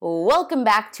Welcome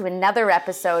back to another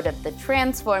episode of the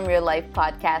Transform Your Life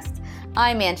podcast.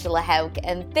 I'm Angela Hauk,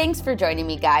 and thanks for joining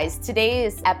me, guys.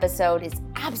 Today's episode is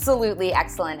absolutely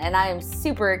excellent, and I am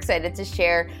super excited to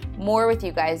share more with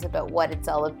you guys about what it's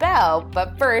all about.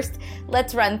 But first,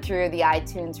 let's run through the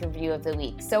iTunes review of the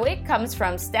week. So it comes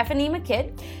from Stephanie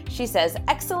McKidd. She says,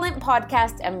 "Excellent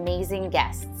podcast, amazing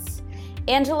guests.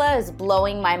 Angela is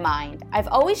blowing my mind. I've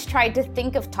always tried to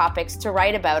think of topics to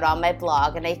write about on my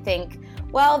blog, and I think,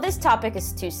 well, this topic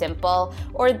is too simple,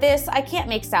 or this I can't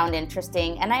make sound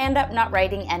interesting, and I end up not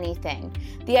writing anything.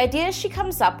 The ideas she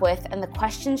comes up with and the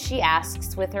questions she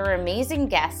asks with her amazing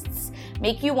guests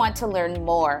make you want to learn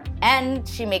more, and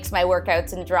she makes my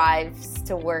workouts and drives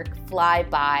to work fly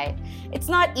by. It's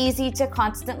not easy to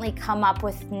constantly come up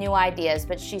with new ideas,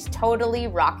 but she's totally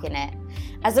rocking it.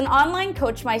 As an online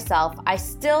coach myself, I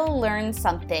still learn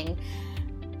something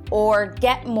or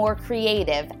get more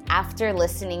creative after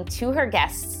listening to her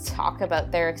guests talk about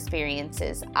their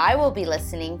experiences. I will be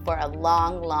listening for a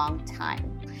long, long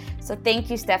time." So thank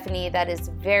you, Stephanie. That is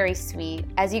very sweet.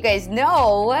 As you guys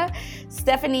know,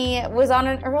 Stephanie was on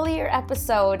an earlier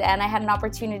episode and I had an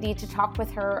opportunity to talk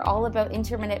with her all about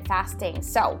intermittent fasting.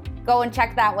 So go and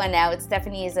check that one out.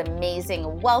 Stephanie is amazing, a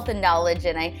wealth of knowledge,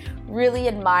 and I really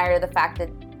admire the fact that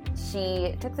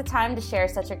she took the time to share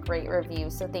such a great review,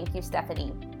 so thank you,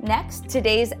 Stephanie. Next,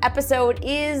 today's episode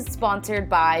is sponsored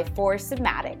by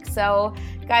Forcematic. So,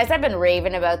 guys, I've been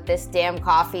raving about this damn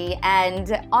coffee,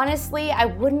 and honestly, I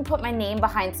wouldn't put my name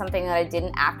behind something that I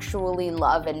didn't actually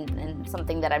love and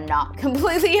something that I'm not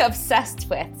completely obsessed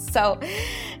with. So,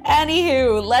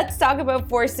 anywho, let's talk about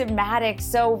Forcematic.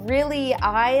 So, really,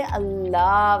 I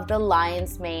love the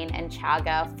lion's mane and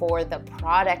chaga for the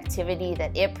productivity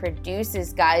that it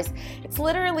produces, guys. It's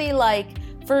literally like,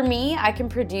 for me, I can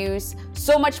produce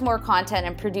so much more content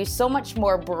and produce so much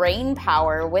more brain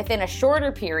power within a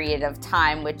shorter period of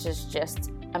time, which is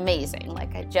just amazing.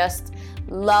 Like, I just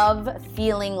love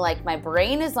feeling like my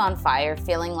brain is on fire,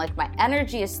 feeling like my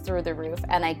energy is through the roof,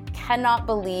 and I cannot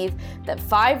believe that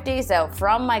 5 days out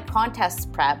from my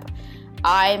contest prep,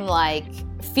 I'm like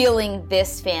feeling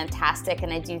this fantastic,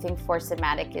 and I do think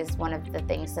Forcematic is one of the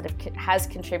things that has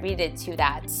contributed to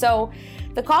that. So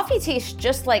the coffee tastes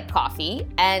just like coffee,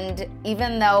 and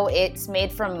even though it's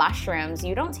made from mushrooms,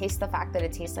 you don't taste the fact that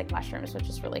it tastes like mushrooms, which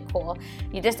is really cool.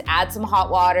 You just add some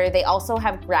hot water. They also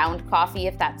have ground coffee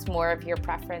if that's more of your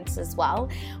preference as well,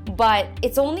 but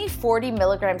it's only 40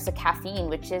 milligrams of caffeine,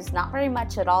 which is not very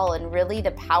much at all, and really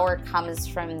the power comes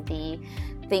from the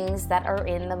things that are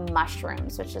in the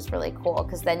mushrooms, which is really cool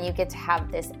because then you get to have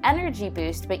this energy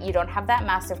boost, but you don't have that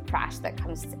massive crash that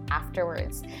comes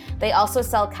afterwards. They also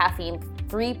sell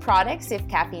caffeine-free products if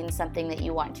caffeine is something that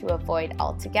you want to avoid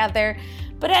altogether.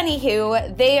 But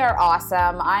anywho, they are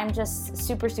awesome. I'm just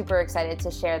super, super excited to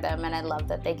share them, and I love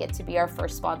that they get to be our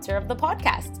first sponsor of the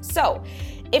podcast. So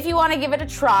if you want to give it a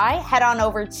try, head on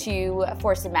over to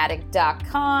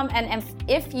Forcematic.com, and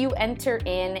if you enter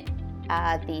in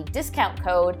the discount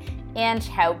code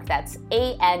ANGEHAUK, that's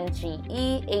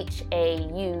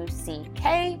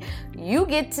ANGEHAUCK, you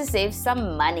get to save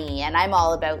some money, and I'm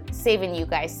all about saving you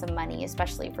guys some money,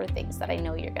 especially for things that I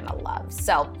know you're gonna love.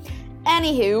 So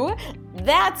anywho,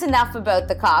 that's enough about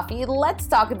the coffee. Let's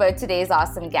talk about today's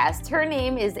awesome guest. Her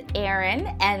name is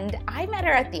Erin, and I met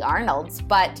her at the Arnold's,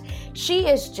 but she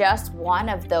is just one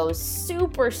of those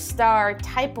superstar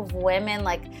type of women.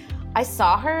 Like, I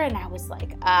saw her and I was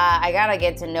like, I gotta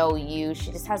get to know you. She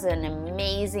just has an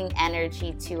amazing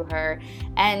energy to her.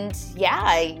 And yeah,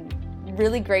 I'm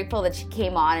really grateful that she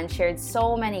came on and shared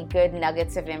so many good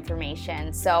nuggets of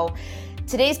information. So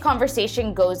today's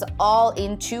conversation goes all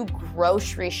into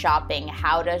grocery shopping,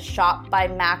 how to shop by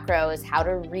macros, how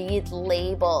to read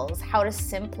labels, how to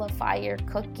simplify your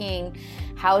cooking,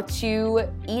 how to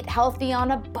eat healthy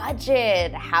on a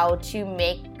budget, how to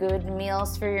make good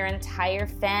meals for your entire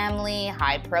family,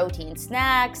 high protein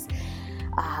snacks,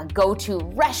 go to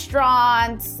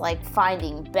restaurants, like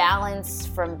finding balance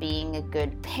from being a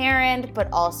good parent, but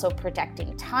also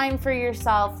protecting time for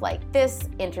yourself. Like, this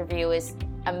interview is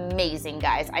amazing,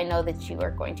 guys. I know that you are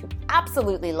going to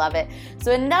absolutely love it.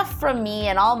 So enough from me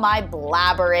and all my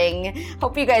blabbering.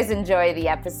 Hope you guys enjoy the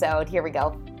episode. Here we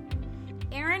go.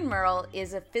 Erin Merle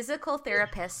is a physical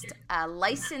therapist, a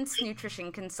licensed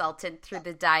nutrition consultant through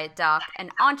the Diet Doc, an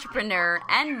entrepreneur,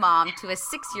 and mom to a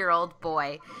 6-year-old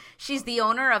boy. She's the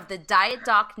owner of the Diet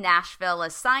Doc Nashville, a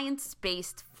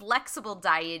science-based, flexible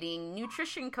dieting,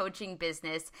 nutrition coaching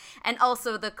business, and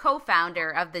also the co-founder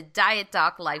of the Diet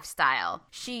Doc Lifestyle.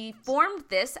 She formed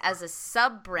this as a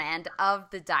sub-brand of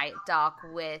the Diet Doc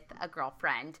with a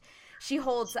girlfriend. She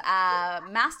holds a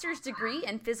master's degree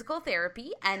in physical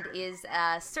therapy and is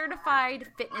a certified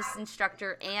fitness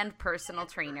instructor and personal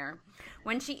trainer.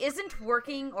 When she isn't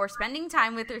working or spending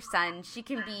time with her son, she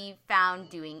can be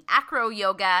found doing acro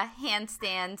yoga,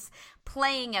 handstands,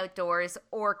 playing outdoors,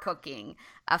 or cooking.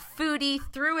 A foodie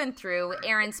through and through,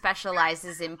 Erin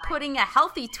specializes in putting a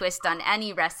healthy twist on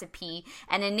any recipe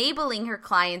and enabling her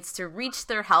clients to reach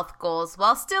their health goals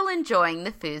while still enjoying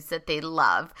the foods that they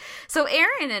love. So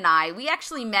Erin and we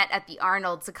actually met at the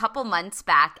Arnold's a couple months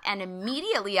back, and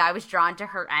immediately I was drawn to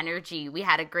her energy. We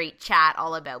had a great chat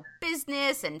all about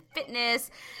business and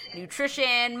fitness,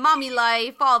 nutrition, mommy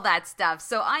life, all that stuff.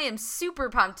 So I am super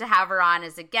pumped to have her on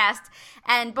as a guest.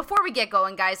 And before we get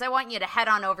going, guys, I want you to head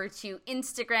on over to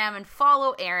Instagram and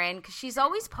follow Erin, because she's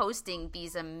always posting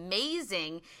these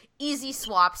amazing easy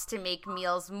swaps to make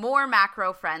meals more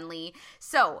macro friendly.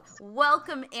 So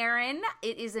welcome, Erin.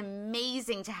 It is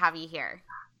amazing to have you here.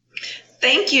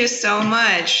 Thank you so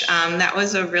much. That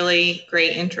was a really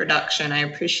great introduction. I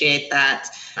appreciate that.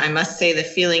 I must say the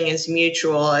feeling is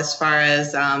mutual as far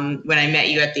as when I met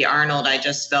you at the Arnold, I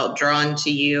just felt drawn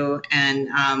to you, and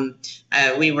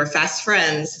we were fast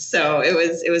friends. So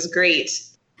it was great.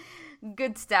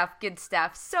 Good stuff. Good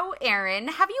stuff. So Erin,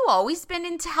 have you always been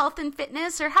into health and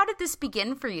fitness, or how did this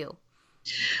begin for you?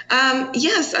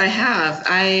 Yes, I have.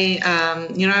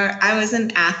 I was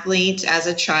an athlete as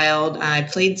a child. I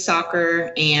played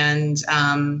soccer and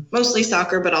mostly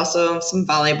soccer, but also some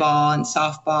volleyball and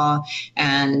softball.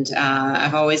 And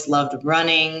I've always loved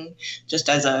running just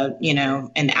as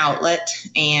an outlet.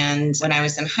 And when I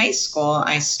was in high school,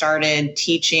 I started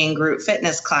teaching group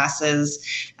fitness classes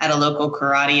at a local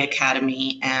karate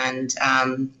academy. And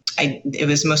it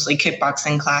was mostly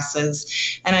kickboxing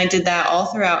classes, and I did that all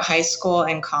throughout high school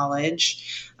and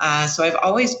college. So I've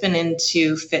always been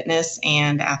into fitness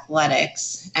and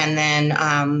athletics. And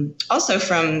then also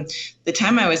from the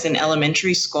time I was in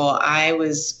elementary school, I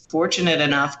was fortunate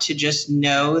enough to just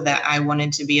know that I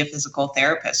wanted to be a physical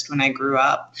therapist when I grew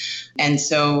up. And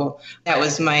so that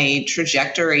was my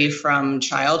trajectory from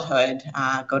childhood,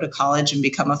 go to college and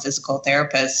become a physical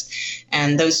therapist.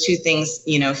 And those two things,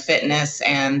 fitness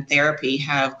and therapy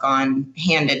have gone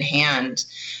hand in hand.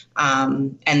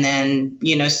 And then,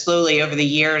 slowly over the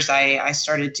years, I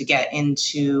started to get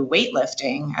into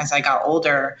weightlifting. As I got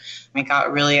older, I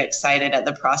got really excited at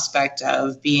the prospect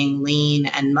of being lean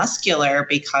and muscular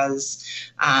because,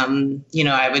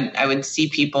 I would see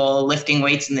people lifting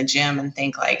weights in the gym and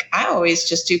think like, I always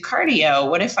just do cardio.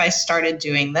 What if I started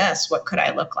doing this? What could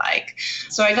I look like?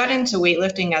 So I got into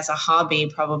weightlifting as a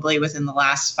hobby probably within the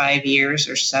last 5 years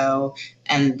or so.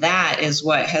 And that is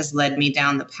what has led me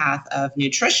down the path of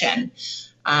nutrition.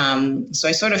 So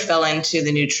I sort of fell into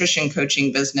the nutrition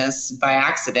coaching business by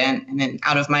accident and then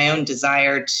out of my own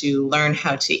desire to learn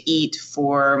how to eat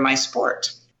for my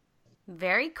sport.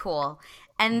 Very cool.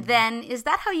 And then is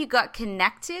that how you got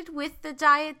connected with the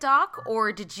Diet Doc,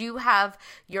 or did you have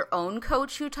your own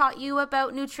coach who taught you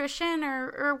about nutrition,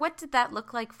 or what did that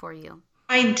look like for you?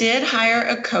 I did hire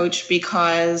a coach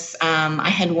because I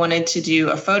had wanted to do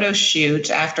a photo shoot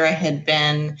after I had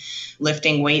been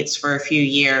lifting weights for a few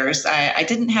years. I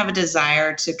didn't have a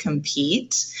desire to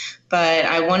compete, but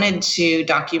I wanted to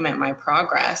document my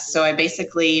progress. So I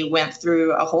basically went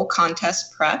through a whole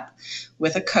contest prep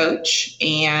with a coach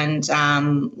and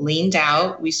leaned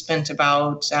out. We spent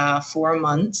about 4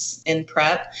 months in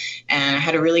prep, and I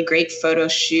had a really great photo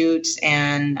shoot,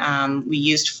 and we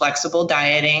used flexible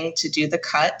dieting to do the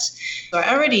cut. So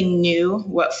I already knew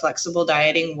what flexible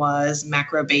dieting was,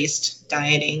 macro-based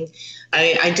dieting.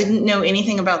 I didn't know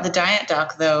anything about the Diet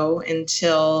Doc, though,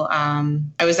 until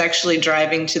I was actually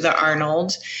driving to the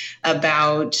Arnold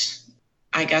about,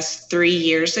 3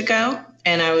 years ago.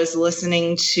 And I was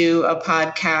listening to a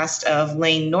podcast of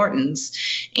Layne Norton's,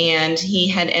 and he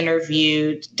had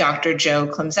interviewed Dr. Joe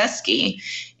Klemczewski,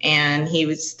 and he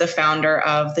was the founder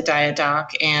of the Diet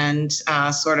Doc and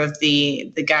sort of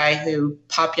the guy who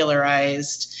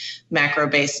popularized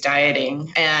macro-based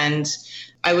dieting. And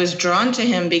I was drawn to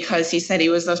him because he said he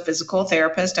was a physical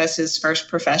therapist as his first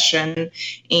profession.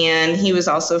 And he was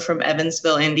also from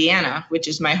Evansville, Indiana, which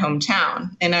is my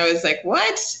hometown. And I was like,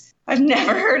 what? I've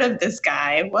never heard of this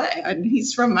guy. What?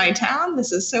 He's from my town?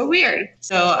 This is so weird.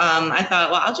 So I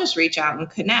thought, well, I'll just reach out and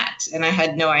connect. And I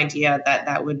had no idea that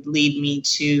that would lead me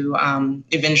to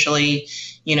eventually,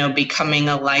 becoming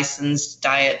a licensed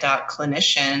Diet Doc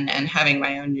clinician and having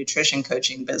my own nutrition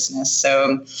coaching business.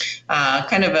 So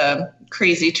kind of a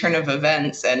crazy turn of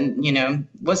events and,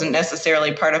 wasn't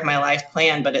necessarily part of my life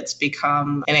plan, but it's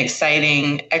become an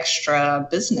exciting extra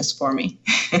business for me.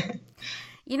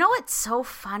 You know what's so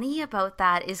funny about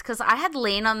that is because I had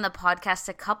Lane on the podcast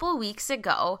a couple weeks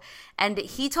ago, and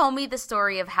he told me the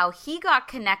story of how he got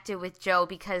connected with Joe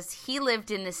because he lived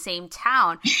in the same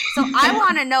town. So I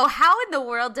want to know, how in the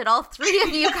world did all three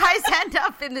of you guys end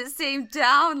up in the same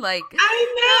town? Like,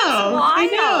 I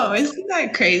know. Isn't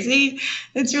that crazy?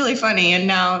 It's really funny. And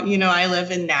now, I live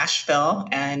in Nashville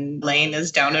and Lane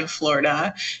is down in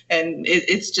Florida. And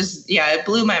it's just, it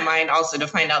blew my mind also to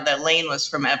find out that Lane was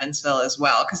from Evansville as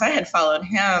well. Because I had followed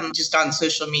him just on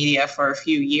social media for a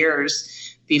few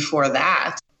years before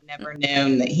that. Never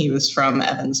known that he was from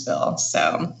Evansville.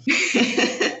 So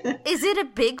is it a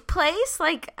big place?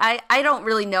 Like, I don't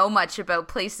really know much about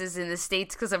places in the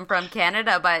States because I'm from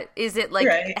Canada, but is it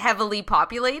heavily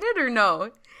populated or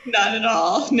no? Not at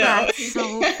all. No. That's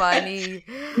so funny.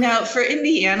 Now, for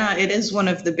Indiana, it is one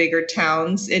of the bigger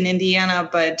towns in Indiana,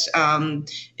 but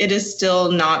it is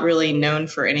still not really known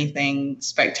for anything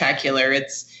spectacular.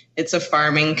 It's a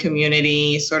farming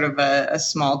community, sort of a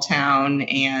small town,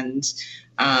 and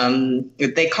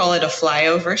they call it a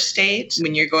flyover state.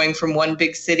 When you're going from one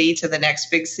big city to the next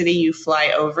big city, you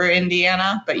fly over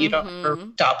Indiana, but you don't ever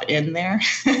stop in there.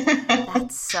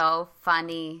 That's so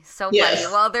funny. So funny.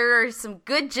 Well, there are some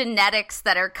good genetics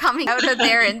that are coming out of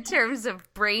there in terms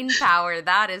of brain power.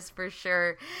 That is for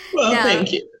sure. Well,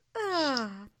 thank you.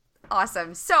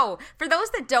 Awesome. So for those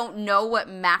that don't know what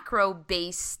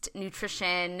macro-based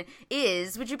nutrition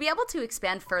is, would you be able to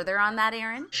expand further on that,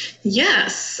 Erin?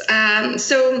 Yes.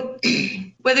 So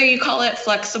whether you call it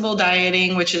flexible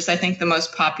dieting, which is, I think, the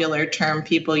most popular term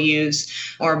people use,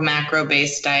 or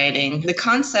macro-based dieting, the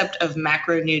concept of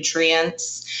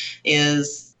macronutrients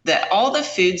is that all the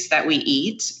foods that we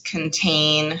eat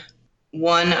contain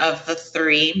one of the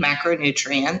three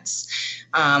macronutrients,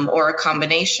 or a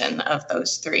combination of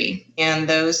those three. And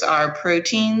those are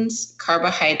proteins,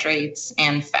 carbohydrates,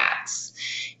 and fats.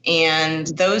 And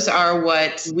those are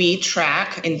what we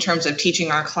track in terms of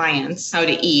teaching our clients how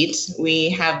to eat. We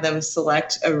have them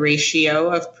select a ratio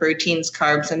of proteins,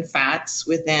 carbs, and fats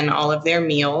within all of their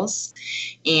meals.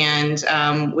 And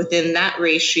within that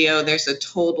ratio, there's a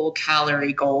total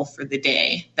calorie goal for the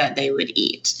day that they would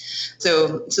eat.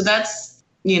 So that's,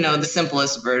 the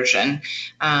simplest version.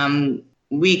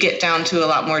 We get down to a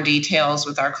lot more details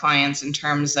with our clients in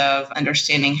terms of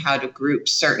understanding how to group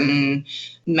certain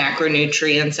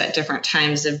macronutrients at different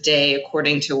times of day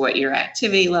according to what your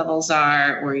activity levels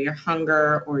are, or your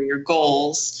hunger, or your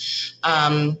goals.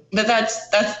 But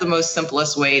that's the most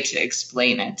simplest way to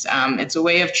explain it. It's a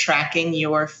way of tracking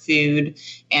your food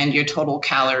and your total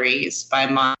calories by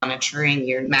monitoring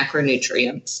your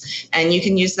macronutrients. And you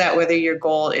can use that whether your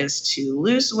goal is to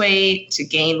lose weight, to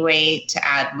gain weight, to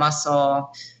add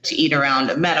muscle, to eat around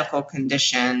a medical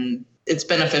condition. It's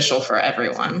beneficial for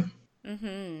everyone.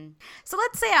 Mm-hmm. So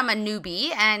let's say I'm a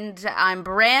newbie and I'm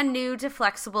brand new to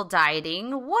flexible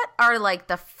dieting. What are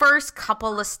the first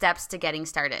couple of steps to getting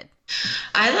started?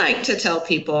 I like to tell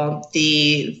people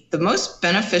the most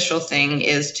beneficial thing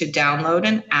is to download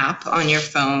an app on your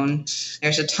phone.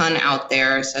 There's a ton out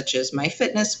there, such as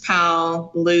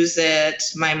MyFitnessPal, Lose It,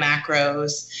 My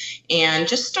Macros, and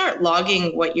just start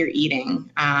logging what you're eating.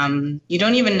 You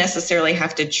don't even necessarily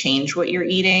have to change what you're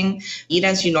eating. Eat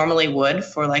as you normally would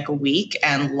for a week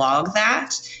and log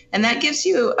that. And that gives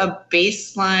you a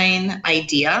baseline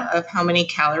idea of how many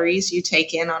calories you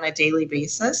take in on a daily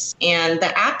basis. And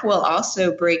the app will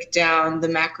also break down the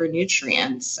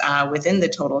macronutrients within the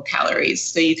total calories.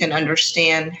 So you can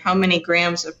understand how many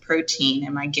grams of protein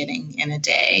am I getting in a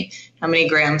day, how many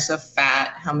grams of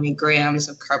fat, how many grams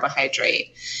of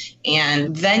carbohydrate.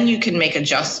 And then you can make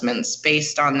adjustments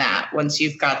based on that once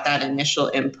you've got that initial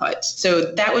input.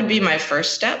 So that would be my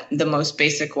first step, the most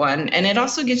basic one. And it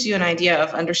also gives you an idea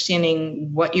of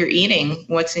understanding what you're eating,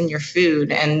 what's in your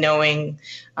food, and knowing,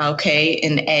 okay,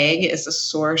 an egg is a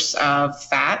source of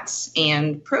fats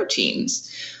and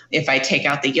proteins. If I take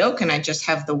out the yolk and I just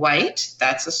have the white,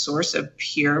 that's a source of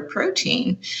pure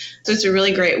protein. So it's a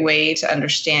really great way to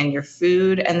understand your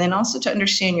food, and then also to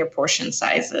understand your portion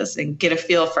sizes and get a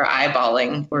feel for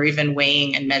eyeballing or even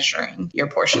weighing and measuring your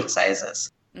portion sizes.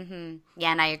 Mm-hmm.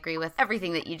 Yeah, and I agree with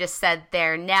everything that you just said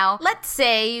there. Now, let's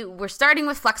say we're starting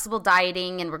with flexible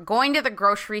dieting and we're going to the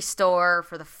grocery store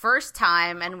for the first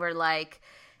time and we're like,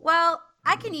 well,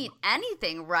 I can eat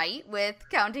anything, right, with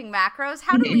counting macros.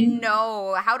 How do we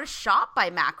know how to shop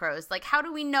by macros? How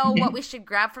do we know what we should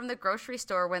grab from the grocery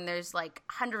store when there's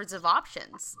hundreds of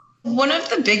options? One of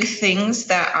the big things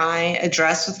that I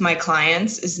address with my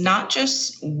clients is not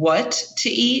just what to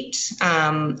eat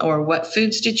or what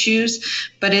foods to choose,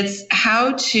 but it's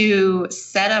how to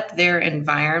set up their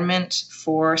environment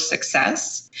for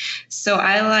success. So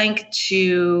I like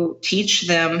to teach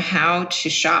them how to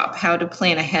shop, how to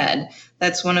plan ahead.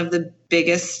 That's one of the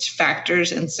biggest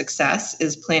factors in success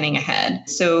is planning ahead.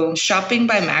 So shopping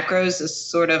by macros is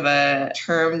sort of a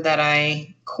term that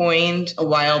I coined a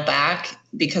while back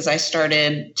because I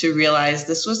started to realize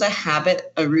this was a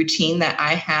habit, a routine that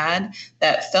I had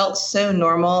that felt so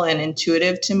normal and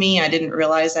intuitive to me. I didn't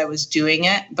realize I was doing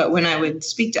it. But when I would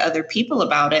speak to other people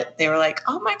about it, they were like,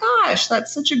 oh my gosh,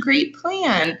 that's such a great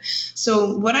plan.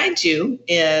 So what I do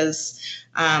is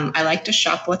I like to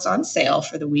shop what's on sale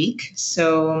for the week.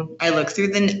 So I look through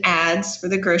the ads for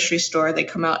the grocery store. They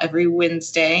come out every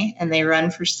Wednesday and they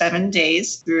run for 7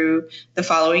 days through the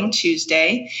following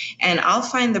Tuesday. And I'll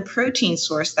find the protein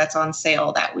source that's on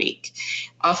sale that week.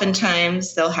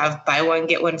 Oftentimes they'll have buy one,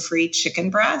 get one free chicken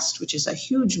breast, which is a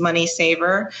huge money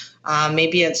saver.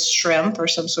 Maybe it's shrimp or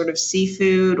some sort of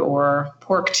seafood or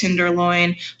pork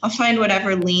tenderloin. I'll find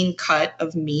whatever lean cut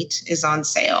of meat is on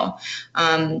sale.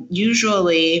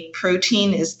 Usually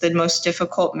protein is the most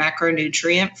difficult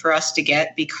macronutrient for us to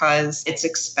get because it's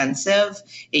expensive.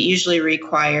 It usually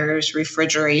requires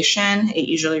refrigeration. It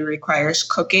usually requires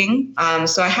cooking.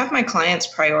 So I have my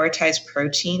clients prioritize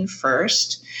protein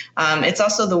first. It's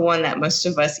also the one that most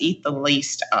of us eat the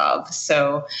least of.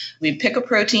 So we pick a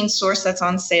protein source that's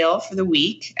on sale for the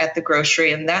week at the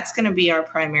grocery, and that's going to be our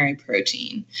primary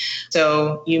protein.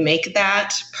 So you make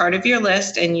that part of your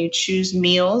list and you choose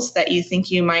meals that you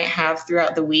think you might have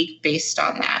throughout the week based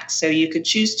on that. So you could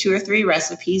choose 2 or 3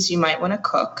 recipes you might want to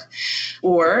cook.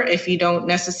 Or if you don't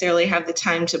necessarily have the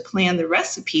time to plan the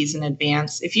recipes in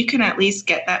advance, if you can at least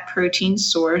get that protein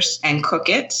source and cook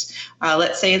it.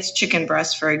 Let's say it's chicken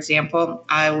breast, for example.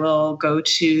 I will go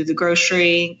to the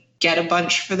grocery, get a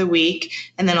bunch for the week,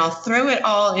 and then I'll throw it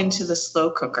all into the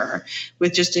slow cooker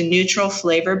with just a neutral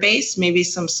flavor base, maybe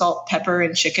some salt, pepper,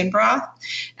 and chicken broth.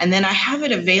 And then I have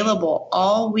it available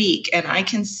all week, and I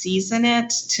can season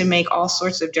it to make all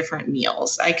sorts of different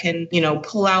meals. I can,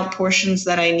 pull out portions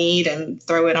that I need and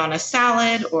throw it on a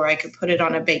salad, or I could put it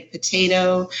on a baked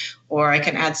potato, or I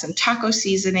can add some taco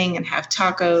seasoning and have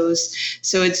tacos.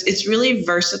 So it's really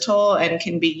versatile and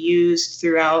can be used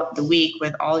throughout the week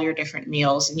with all your different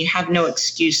meals. And you have no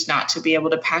excuse not to be able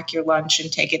to pack your lunch and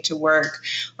take it to work,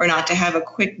 or not to have a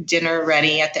quick dinner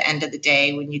ready at the end of the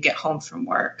day when you get home from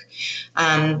work.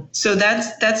 So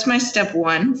that's my step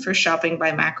 1 for shopping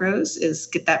by macros, is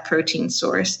get that protein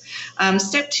source.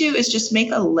 Step 2 is just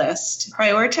make a list.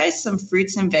 Prioritize some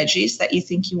fruits and veggies that you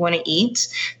think you want to eat.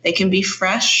 They can be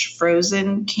fresh,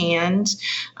 frozen, canned,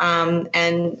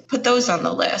 and put those on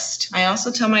the list. I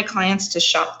also tell my clients to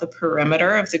shop the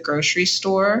perimeter of the grocery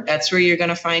store. That's where you're going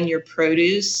to find your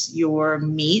produce, your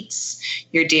meats,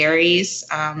 your dairies,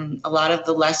 a lot of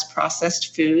the less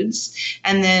processed foods,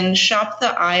 and then shop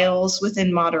the aisles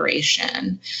within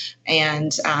moderation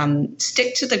and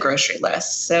stick to the grocery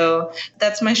list. So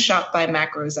that's my shop by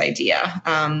macros idea.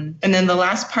 And then the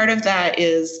last part of that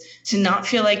is to not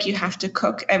feel like you have to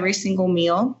cook every single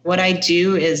meal. What I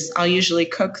do is I'll usually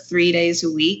cook 3 days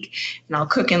a week, and I'll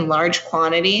cook in large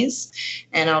quantities,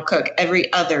 and I'll cook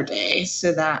every other day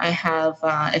so that I have,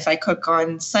 if I cook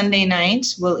on Sunday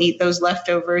night, we'll eat those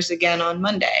leftovers again on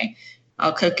Monday.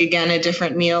 I'll cook again a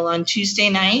different meal on Tuesday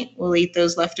night. We'll eat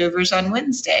those leftovers on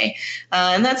Wednesday.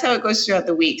 And that's how it goes throughout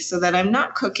the week, so that I'm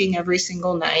not cooking every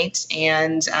single night,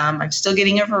 and I'm still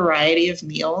getting a variety of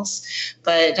meals.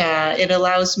 But it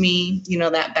allows me,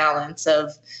 that balance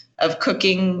of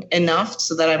cooking enough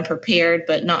so that I'm prepared,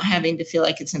 but not having to feel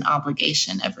like it's an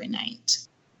obligation every night.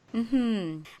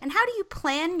 Mm-hmm. And how do you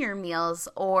plan your meals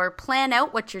or plan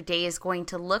out what your day is going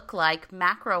to look like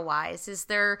macro-wise? Is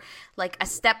there like a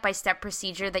step-by-step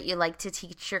procedure that you like to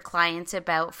teach your clients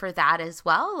about for that as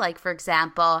well? Like, for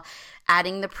example,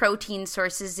 adding the protein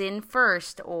sources in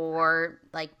first, or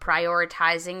like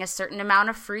prioritizing a certain amount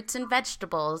of fruits and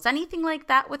vegetables, anything like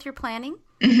that with your planning?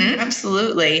 Mm-hmm,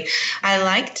 absolutely. I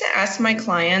like to ask my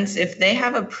clients if they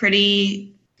have a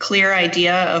pretty clear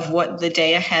idea of what the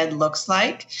day ahead looks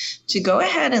like, to go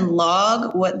ahead and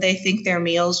log what they think their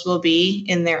meals will be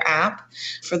in their app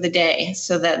for the day,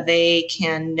 so that they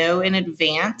can know in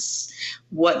advance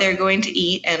what they're going to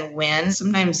eat and when.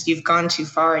 Sometimes you've gone too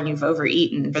far and you've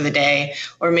overeaten for the day,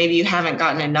 or maybe you haven't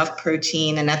gotten enough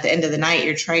protein, and at the end of the night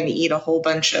you're trying to eat a whole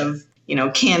bunch of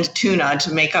canned tuna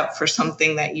to make up for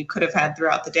something that you could have had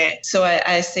throughout the day. So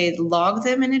I say log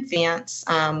them in advance,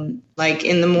 like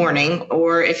in the morning,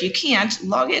 or if you can't,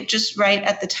 log it just right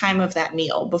at the time of that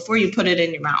meal before you put it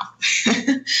in your mouth.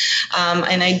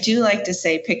 And I do like to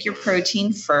say pick your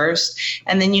protein first,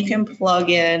 and then you can plug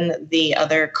in the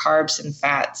other carbs and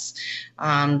fats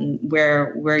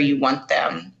where you want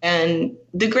them. And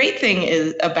the great thing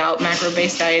is about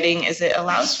macro-based dieting is it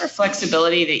allows for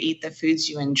flexibility to eat the foods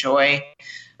you enjoy.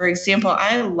 For example,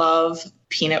 I love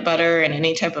peanut butter and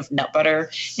any type of nut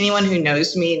butter. Anyone who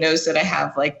knows me knows that I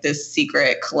have like this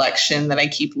secret collection that I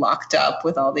keep locked up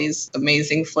with all these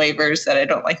amazing flavors that I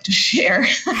don't like to share.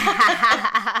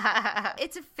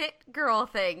 It's a fit girl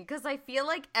thing, because I feel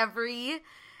like every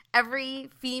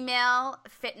female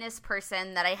fitness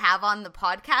person that I have on the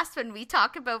podcast, when we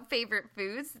talk about favorite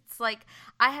foods, it's like,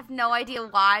 I have no idea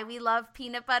why we love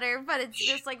peanut butter, but it's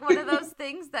just like one of those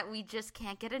things that we just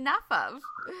can't get enough of.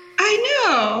 I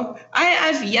know.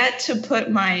 I've yet to put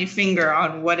my finger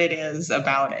on what it is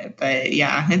about it, but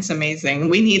yeah, it's amazing.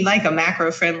 We need like a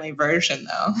macro-friendly version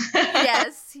though.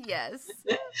 Yes.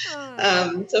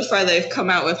 So far they've come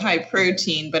out with high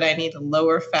protein, but I need a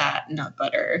lower fat nut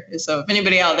butter. So if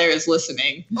anybody out there is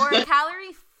listening. Or a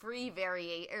calorie-free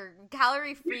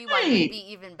calorie-free one would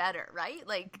be even better, right?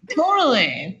 Like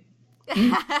totally.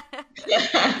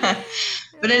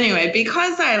 But anyway,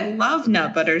 because I love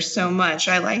nut butter so much,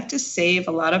 I like to save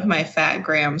a lot of my fat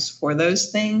grams for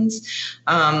those things.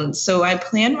 So I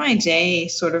plan my day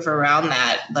sort of around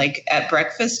that. Like at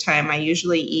breakfast time, I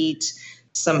usually eat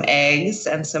some eggs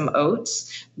and some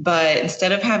oats, but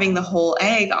instead of having the whole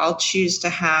egg, I'll choose to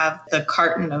have the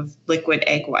carton of liquid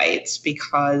egg whites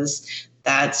because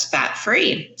that's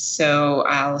fat-free. So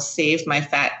I'll save my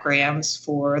fat grams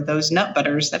for those nut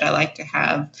butters that I like to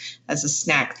have as a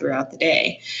snack throughout the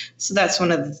day. So that's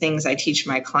one of the things I teach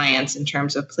my clients in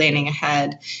terms of planning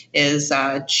ahead is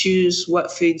choose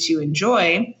what foods you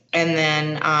enjoy and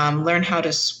then learn how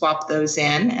to swap those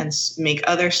in and make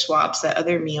other swaps at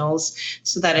other meals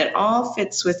so that it all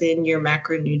fits within your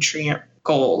macronutrient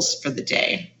goals for the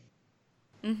day.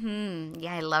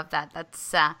 Yeah, I love that.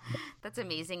 That's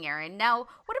amazing, Erin. Now,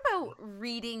 what about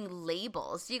reading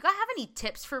labels? Do you have any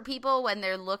tips for people when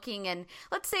they're looking, and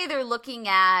let's say they're looking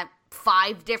at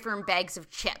 5 different bags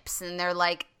of chips and they're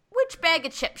like, which bag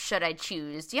of chips should I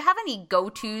choose? Do you have any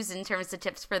go-tos in terms of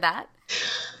tips for that?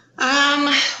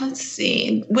 Let's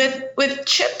see. With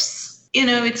chips,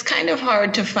 it's kind of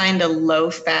hard to find a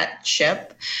low-fat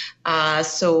chip.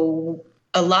 So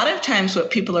a lot of times what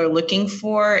people are looking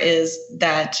for is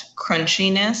that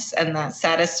crunchiness and that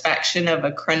satisfaction of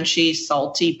a crunchy,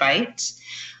 salty bite.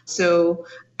 So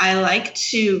I like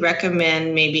to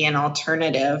recommend maybe an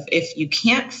alternative. If you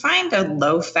can't find a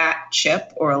low-fat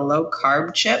chip or a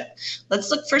low-carb chip, let's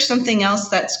look for something else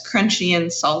that's crunchy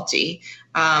and salty.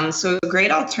 So a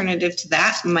great alternative to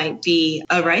that might be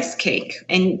a rice cake.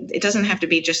 And it doesn't have to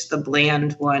be just the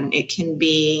bland one. It can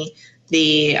be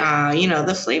the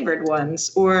flavored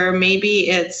ones, or maybe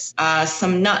it's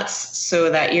some nuts so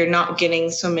that you're not getting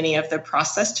so many of the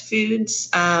processed foods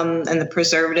and the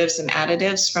preservatives and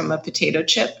additives from a potato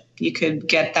chip. You could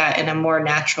get that in a more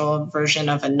natural version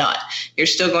of a nut. You're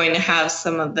still going to have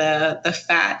some of the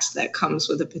fat that comes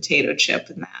with a potato chip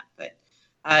and that, but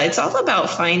it's all about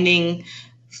finding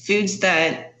foods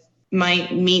that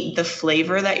might meet the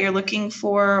flavor that you're looking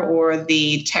for or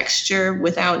the texture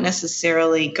without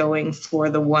necessarily going for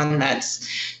the one that's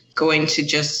going to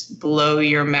just blow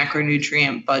your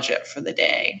macronutrient budget for the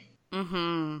day.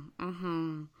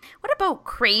 What about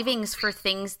cravings for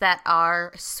things that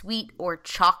are sweet or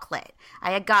chocolate?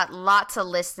 I got lots of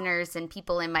listeners and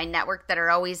people in my network that are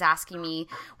always asking me,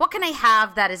 what can I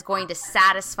have that is going to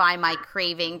satisfy my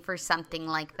craving for something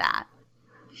like that?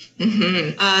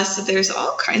 So there's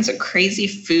all kinds of crazy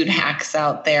food hacks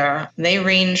out there. They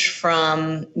range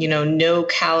from, no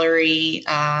calorie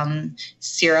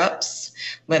syrups,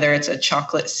 whether it's a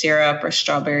chocolate syrup or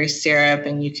strawberry syrup,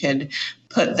 and you could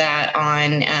put that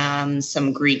on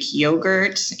some Greek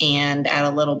yogurt and add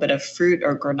a little bit of fruit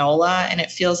or granola, and it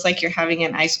feels like you're having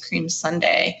an ice cream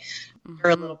sundae.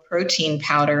 Or a little protein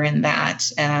powder in that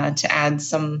to add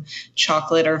some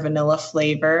chocolate or vanilla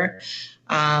flavor.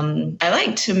 I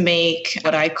like to make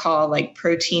what I call like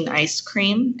protein ice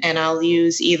cream, and I'll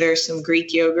use either some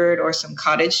Greek yogurt or some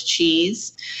cottage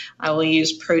cheese. I will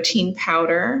use protein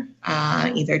powder,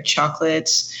 either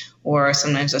chocolate or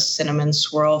sometimes a cinnamon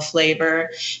swirl flavor,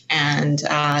 and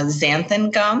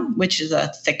xanthan gum, which is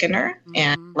a thickener,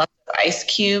 and lots of ice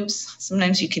cubes.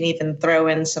 Sometimes you can even throw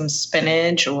in some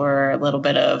spinach or a little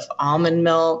bit of almond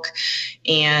milk,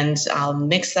 and I'll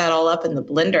mix that all up in the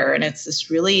blender. And it's this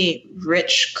really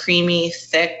rich, creamy,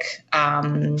 thick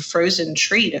frozen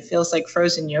treat. It feels like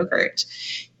frozen yogurt.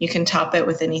 You can top it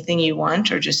with anything you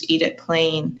want or just eat it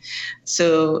plain.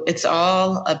 So it's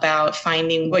all about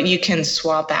finding what you can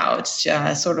swap out,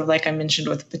 sort of like I mentioned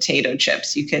with potato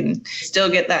chips. You can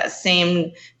still get that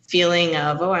same feeling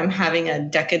of, oh, I'm having a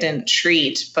decadent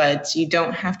treat, but you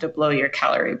don't have to blow your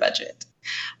calorie budget.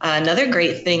 Another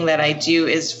great thing that I do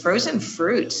is frozen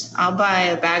fruit. I'll buy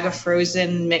a bag of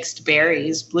frozen mixed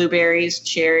berries, blueberries,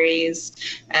 cherries,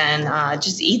 and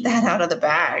just eat that out of the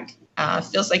bag.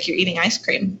 Feels like you're eating ice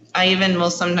cream. I even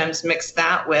will sometimes mix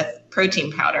that with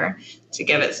protein powder to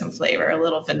give it some flavor, a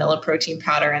little vanilla protein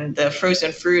powder, and the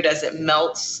frozen fruit as it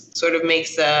melts sort of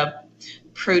makes a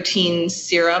protein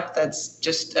syrup that's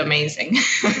just amazing.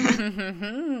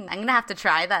 I'm going to have to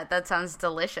try that. That sounds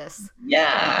delicious.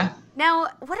 Yeah. Now,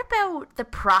 what about the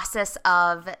process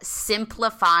of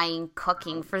simplifying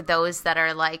cooking for those that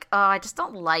are like, oh, I just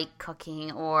don't like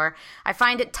cooking, or I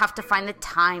find it tough to find the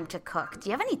time to cook? Do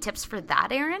you have any tips for that,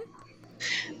 Erin?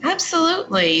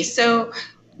 Absolutely. So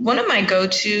one of my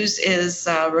go-tos is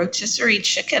rotisserie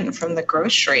chicken from the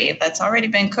grocery that's already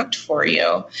been cooked for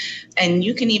you. And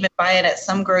you can even buy it at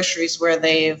some groceries where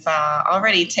they've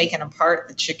already taken apart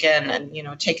the chicken and,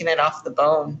 taken it off the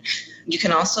bone. You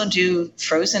can also do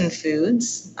frozen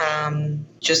foods.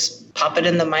 Just pop it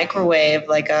in the microwave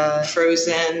like a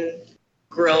frozen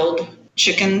grilled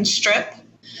chicken strip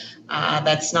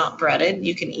that's not breaded.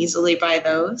 You can easily buy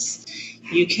those.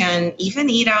 You can even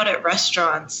eat out at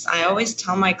restaurants. I always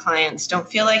tell my clients, don't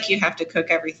feel like you have to cook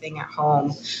everything at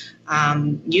home.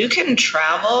 You can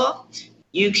travel.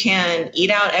 You can eat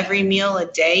out every meal a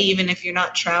day, even if you're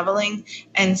not traveling,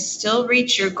 and still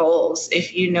reach your goals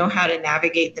if you know how to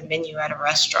navigate the menu at a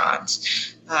restaurant.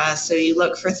 So you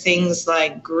look for things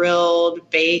like grilled,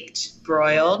 baked,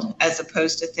 broiled, as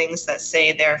opposed to things that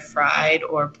say they're fried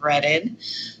or breaded.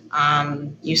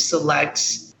 You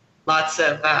select lots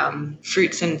of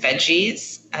fruits and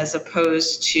veggies as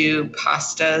opposed to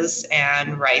pastas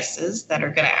and rices that are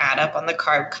going to add up on the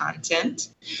carb content.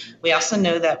 We also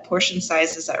know that portion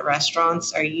sizes at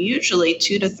restaurants are usually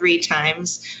 2 to 3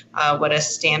 times what a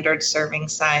standard serving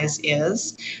size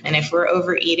is. And if we're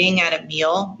overeating at a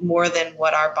meal more than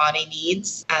what our body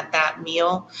needs at that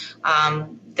meal,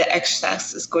 the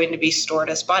excess is going to be stored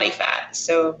as body fat.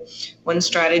 So one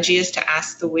strategy is to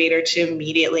ask the waiter to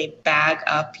immediately bag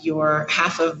up your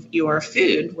half of your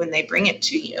food when they bring it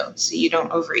to you so you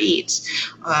don't overeat.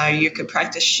 You could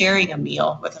practice sharing a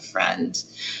meal with a friend.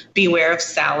 Beware of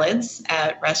salads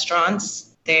at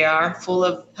restaurants. They are full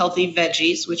of healthy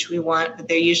veggies, which we want, but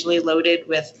they're usually loaded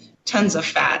with tons of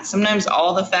fat. Sometimes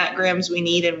all the fat grams we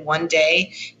need in one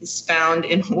day is found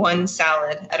in one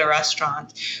salad at a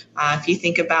restaurant. If you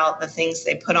think about the things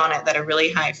they put on it that are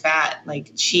really high fat,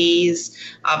 like cheese,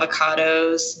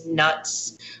 avocados,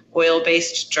 nuts,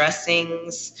 oil-based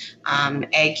dressings,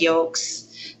 egg yolks.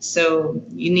 So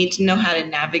you need to know how to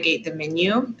navigate the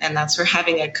menu, and that's where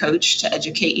having a coach to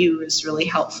educate you is really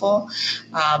helpful.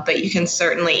 But you can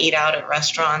certainly eat out at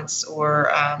restaurants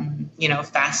or,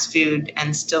 fast food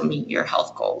and still meet your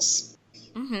health goals.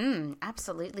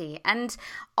 Absolutely. And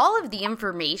all of the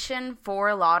information for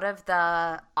a lot of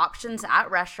the options at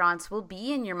restaurants will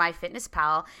be in your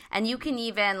MyFitnessPal, and you can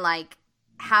even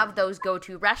have those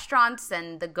go-to restaurants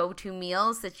and the go-to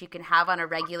meals that you can have on a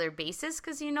regular basis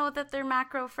because you know that they're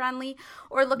macro friendly,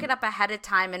 or look it up ahead of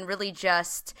time and really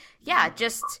just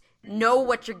know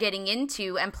what you're getting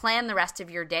into and plan the rest of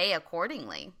your day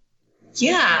accordingly.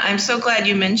 Yeah, I'm so glad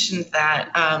you mentioned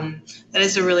that. That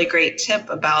is a really great tip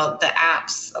about the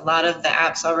apps. A lot of the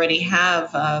apps already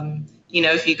have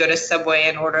if you go to Subway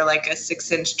and order like a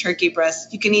 6-inch turkey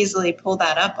breast, you can easily pull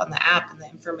that up on the app and the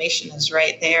information is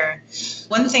right there.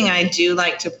 One thing I do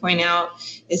like to point out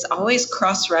is always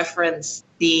cross-reference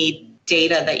the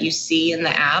data that you see in the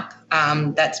app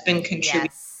that's been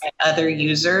contributed by other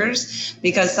users,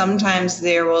 because sometimes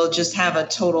there will just have a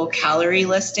total calorie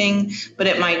listing, but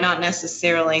it might not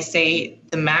necessarily say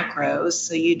the macros.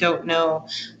 So you don't know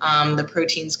the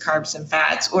proteins, carbs, and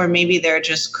fats, or maybe they're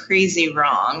just crazy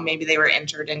wrong. Maybe they were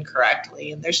entered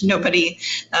incorrectly, and there's nobody,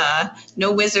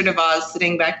 no Wizard of Oz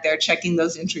sitting back there checking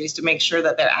those entries to make sure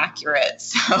that they're accurate.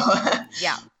 So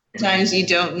yeah. Sometimes you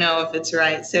don't know if it's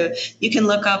right. So you can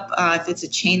look up, if it's a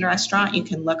chain restaurant, you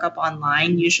can look up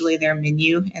online. Usually their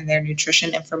menu and their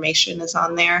nutrition information is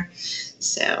on there.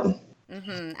 So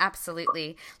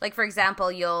Absolutely. Like, for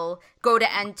example, you'll go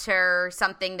to enter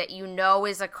something that you know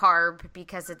is a carb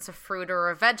because it's a fruit or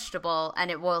a vegetable, and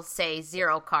it will say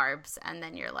 0 carbs. And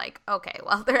then you're like, okay,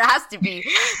 well, there has to be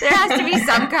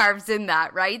some carbs in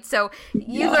that, right? So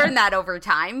you learn that over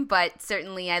time, but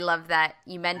certainly I love that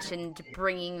you mentioned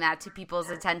bringing that to people's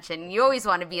attention. You always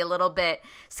want to be a little bit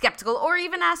skeptical, or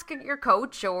even ask your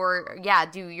coach, or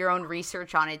do your own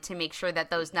research on it to make sure that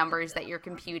those numbers that you're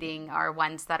computing are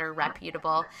ones that are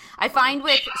reputable. I find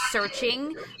with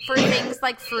searching for things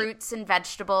like fruits and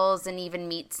vegetables and even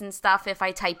meats and stuff, if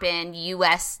I type in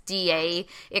USDA,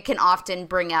 it can often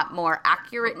bring up more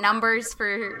accurate numbers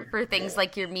for things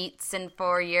like your meats and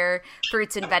for your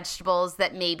fruits and vegetables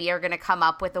that maybe are going to come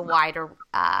up with a wider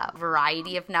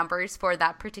variety of numbers for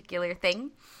that particular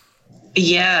thing.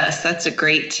 Yes, that's a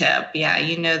great tip. Yeah,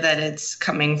 you know that it's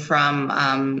coming from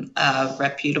a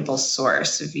reputable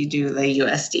source if you do the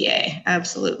USDA.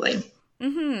 Absolutely.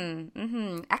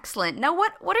 Excellent. Now,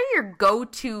 what are your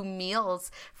go-to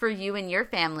meals for you and your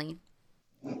family?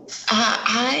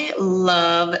 I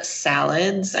love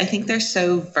salads. I think they're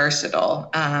so versatile,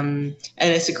 and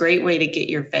it's a great way to get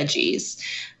your veggies.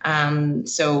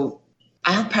 So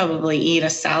I'll probably eat a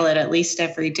salad at least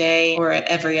every day or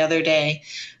every other day.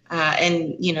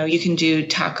 And, you can do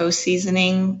taco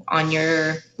seasoning on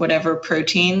your whatever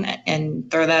protein and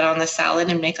throw that on the salad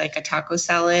and make like a taco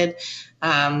salad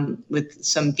with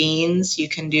some beans. You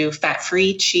can do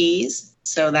fat-free cheese.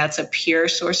 So that's a pure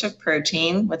source of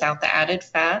protein without the added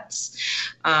fats.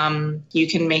 You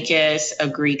can make it a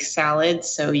Greek salad.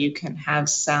 So you can have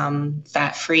some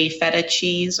fat-free feta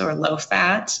cheese or low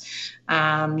fat.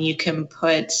 You can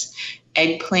put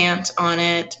eggplant on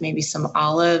it, maybe some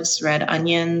olives, red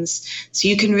onions. So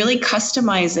you can really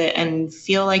customize it and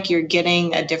feel like you're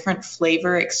getting a different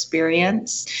flavor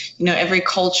experience. Every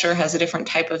culture has a different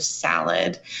type of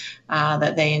salad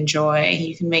that they enjoy.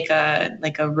 You can make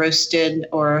a roasted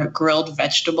or grilled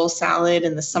vegetable salad.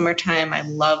 In the summertime, I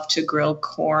love to grill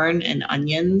corn and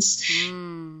onions.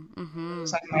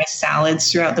 Those are my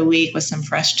salads throughout the week with some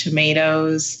fresh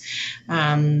tomatoes.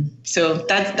 So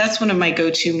that's one of my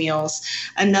go-to meals.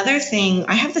 Another thing,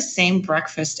 I have the same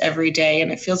breakfast every day,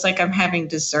 and it feels like I'm having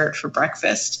dessert for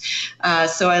breakfast.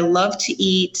 So I love to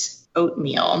eat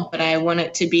oatmeal, but I want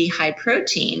it to be high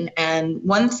protein. And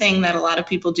one thing that a lot of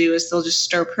people do is they'll just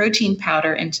stir protein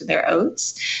powder into their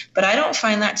oats, but I don't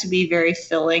find that to be very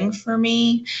filling for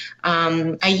me.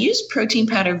 I use protein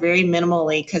powder very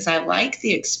minimally because I like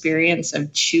the experience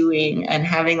of chewing and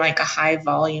having like a high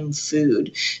volume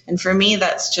food. And for me,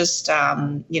 that's just,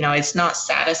 it's not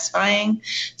satisfying.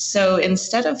 So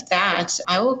instead of that,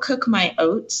 I will cook my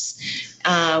oats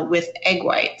with egg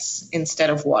whites instead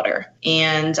of water.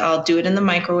 And I'll do it in the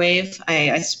microwave.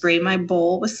 I spray my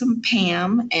bowl with some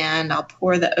Pam, and I'll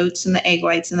pour the oats and the egg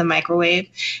whites in the microwave,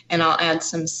 and I'll add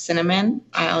some cinnamon.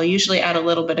 I'll usually add a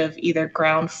little bit of either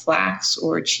ground flax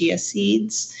or chia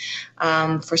seeds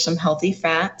for some healthy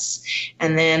fats.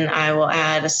 And then I will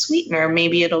add a sweetener.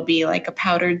 Maybe it'll be like a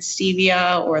powdered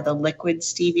stevia or the liquid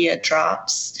stevia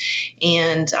drops,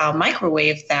 and I'll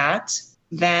microwave that.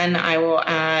 Then I will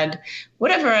add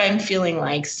whatever I'm feeling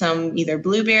like, some either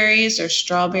blueberries or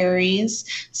strawberries.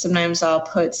 Sometimes I'll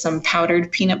put some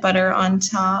powdered peanut butter on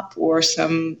top, or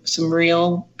some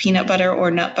real peanut butter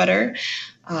or nut butter.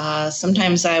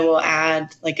 Sometimes I will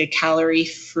add like a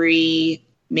calorie-free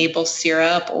maple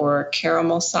syrup or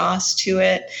caramel sauce to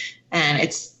it. And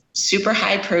it's super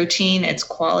high protein. It's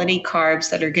quality carbs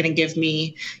that are going to give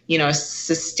me,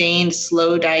 sustained,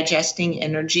 slow digesting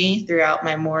energy throughout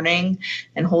my morning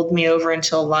and hold me over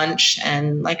until lunch.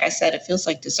 And like I said, it feels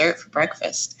like dessert for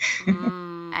breakfast.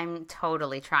 I'm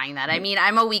totally trying that. I mean,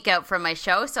 I'm a week out from my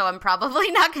show, so I'm probably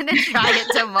not going to try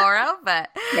it tomorrow, but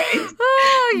right.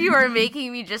 You are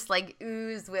making me just like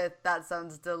ooze with, that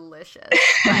sounds delicious.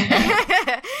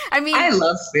 I mean, I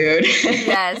love food.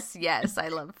 yes, I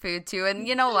love food too. And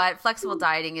you know what? Flexible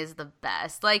dieting is the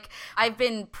best. Like, I've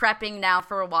been prepping now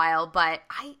for a while, but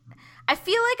I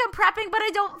feel like I'm prepping, but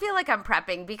I don't feel like I'm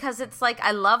prepping, because it's like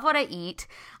I love what I eat.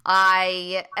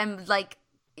 I am like,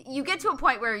 you get to a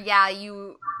point where,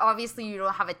 you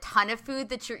don't have a ton of food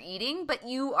that you're eating, but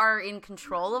you are in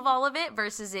control of all of it,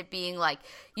 versus it being like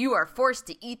you are forced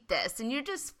to eat this, and you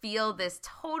just feel this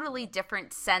totally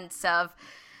different sense of,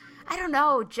 I don't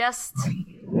know, just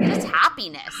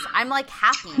happiness. I'm like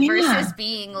happy versus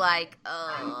being like,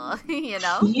 Yeah.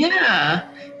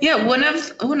 One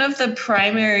of the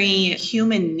primary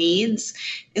human needs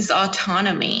is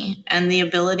autonomy and the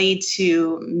ability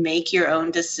to make your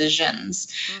own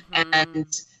decisions.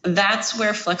 And That's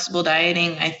where flexible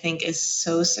dieting, I think, is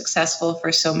so successful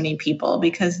for so many people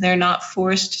because they're not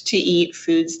forced to eat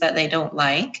foods that they don't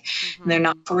like. Mm-hmm. They're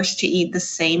not forced to eat the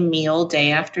same meal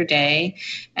day after day.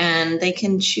 And they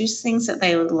can choose things that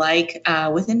they like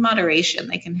within moderation.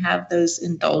 They can have those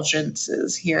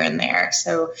indulgences here and there.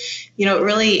 So,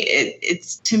 really,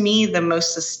 it's to me, the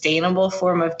most sustainable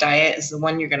form of diet is the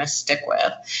one you're going to stick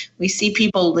with. We see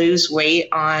people lose weight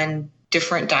on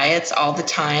different diets all the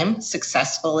time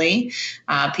successfully.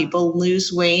 People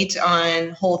lose weight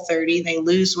on Whole30. They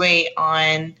lose weight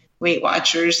on Weight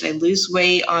Watchers. They lose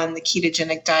weight on the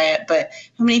ketogenic diet. But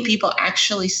how many people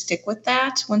actually stick with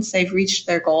that once they've reached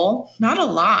their goal? Not a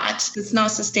lot. It's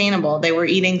not sustainable. They were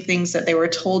eating things that they were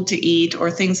told to eat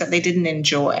or things that they didn't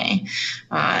enjoy.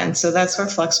 And so that's where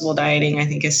flexible dieting, I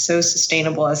think, is so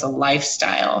sustainable as a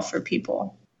lifestyle for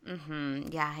people. Mm-hmm.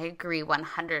 Yeah, I agree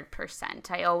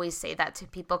 100%. I always say that to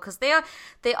people because they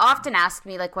often ask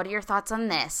me, like, what are your thoughts on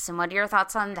this? And what are your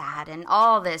thoughts on that? And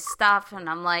all this stuff. And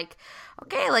I'm like,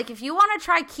 okay, like, if you want to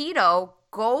try keto,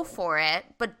 go for it.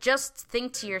 But just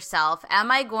think to yourself,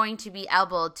 am I going to be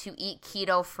able to eat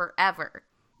keto forever?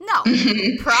 No,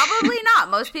 probably not.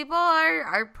 Most people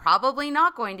are probably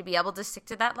not going to be able to stick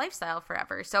to that lifestyle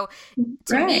forever. So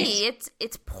to me,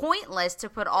 it's pointless to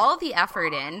put all the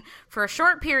effort in for a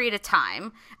short period of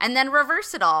time and then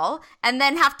reverse it all and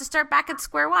then have to start back at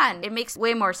square one. It makes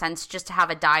way more sense just to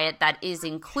have a diet that is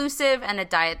inclusive and a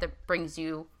diet that brings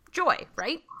you joy,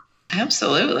 right?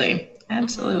 Absolutely.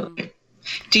 Mm-hmm.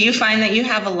 Do you find that you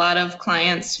have a lot of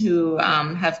clients who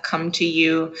have come to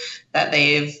you that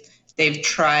they've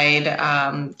tried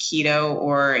keto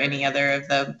or any other of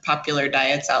the popular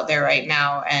diets out there right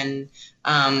now and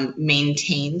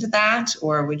maintained that?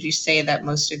 Or would you say that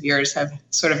most of yours have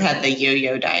sort of had the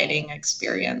yo-yo dieting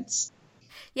experience?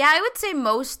 Yeah, I would say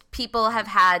most people have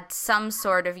had some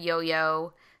sort of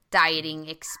yo-yo dieting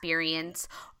experience,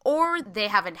 or they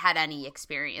haven't had any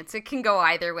experience. It can go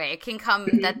either way. It can come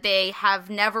that they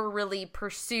have never really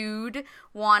pursued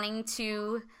wanting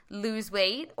to lose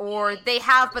weight, or they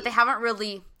have, but they haven't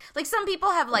really, like, some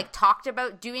people have like talked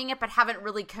about doing it, but haven't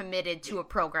really committed to a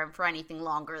program for anything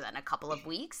longer than a couple of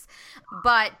weeks.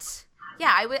 But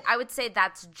yeah, I would say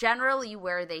that's generally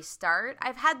where they start.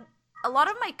 I've had a lot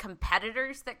of my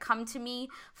competitors that come to me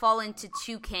fall into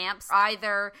two camps.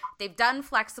 Either they've done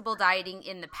flexible dieting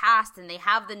in the past and they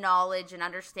have the knowledge and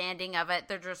understanding of it.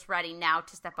 They're just ready now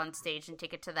to step on stage and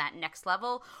take it to that next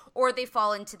level. Or they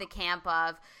fall into the camp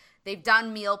of they've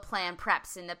done meal plan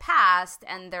preps in the past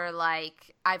and they're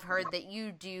like, I've heard that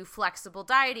you do flexible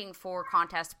dieting for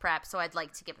contest prep, so I'd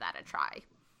like to give that a try.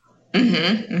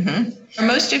 Mm-hmm, mm-hmm. Are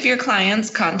most of your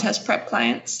clients contest prep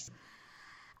clients?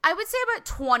 I would say about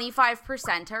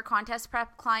 25% are contest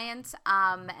prep clients,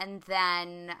 and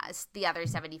then the other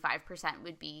 75%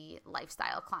 would be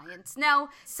lifestyle clients. Now,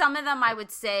 some of them I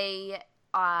would say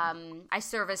I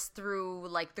service through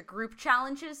like the group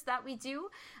challenges that we do.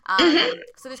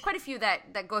 So there's quite a few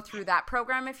that go through that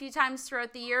program a few times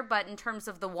throughout the year, but in terms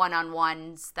of the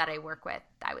one-on-ones that I work with,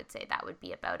 I would say that would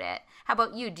be about it. How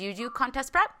about you? Do you do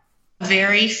contest prep?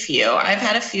 Very few. I've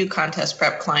had a few contest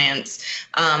prep clients,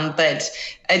 but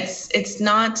it's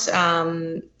not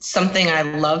something I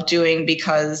love doing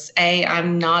because A,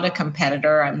 I'm not a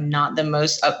competitor. I'm not the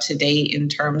most up to date in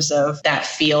terms of that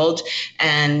field.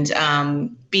 And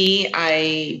B,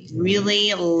 I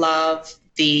really love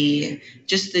the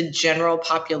general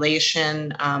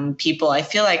population, people. I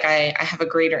feel like I have a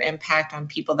greater impact on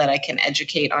people that I can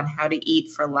educate on how to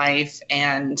eat for life.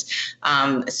 And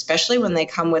especially when they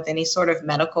come with any sort of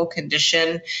medical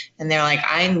condition and they're like,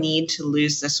 I need to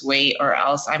lose this weight or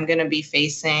else I'm going to be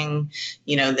facing,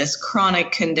 this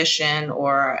chronic condition,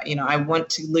 or, I want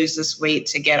to lose this weight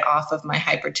to get off of my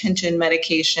hypertension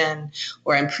medication,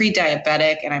 or I'm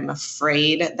pre-diabetic and I'm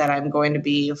afraid that I'm going to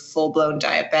be a full-blown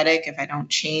diabetic if I don't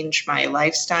change my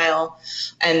lifestyle.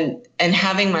 And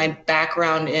having my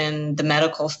background in the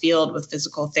medical field with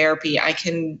physical therapy, I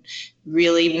can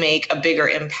really make a bigger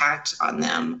impact on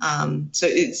them. So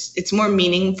it's more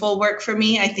meaningful work for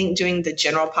me, I think, doing the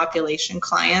general population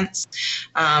clients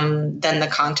than the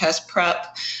contest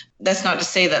prep. That's not to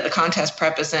say that the contest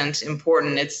prep isn't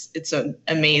important. It's an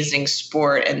amazing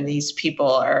sport, and these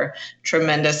people are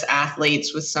tremendous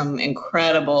athletes with some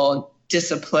incredible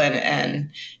discipline and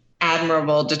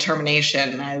admirable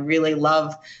determination. I really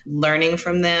love learning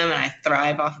from them and I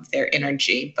thrive off of their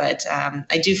energy. But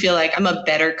I do feel like I'm a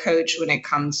better coach when it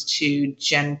comes to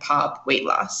Gen Pop weight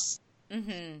loss.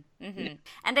 Mm-hmm, mm-hmm.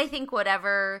 And I think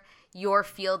whatever your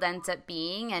field ends up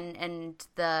being and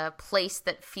the place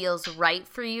that feels right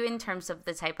for you in terms of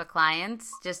the type of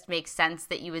clients. Just makes sense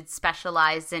that you would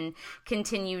specialize and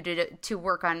continue to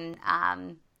work on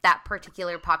that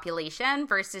particular population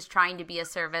versus trying to be a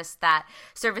service that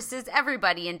services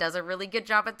everybody and does a really good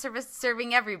job at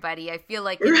serving everybody. I feel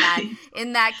like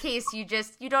in that case, you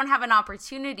don't have an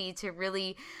opportunity to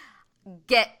really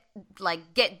get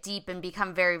deep and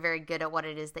become very, very good at what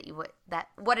it is that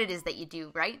you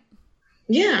do, right?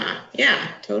 Yeah,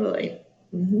 totally.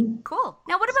 Mm-hmm. Cool.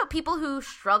 Now, what about people who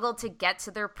struggle to get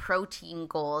to their protein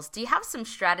goals? Do you have some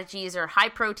strategies or high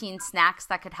protein snacks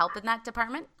that could help in that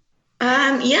department?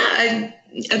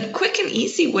 A quick and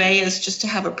easy way is just to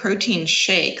have a protein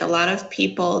shake. A lot of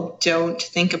people don't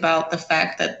think about the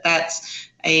fact that that's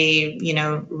a,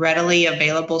 readily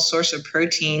available source of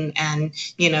protein. And,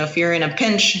 if you're in a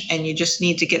pinch and you just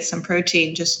need to get some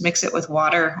protein, just mix it with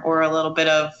water or a little bit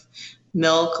of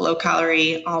milk, low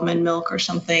calorie almond milk or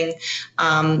something.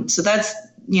 So that's,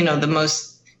 the most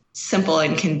simple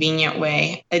and convenient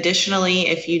way. Additionally,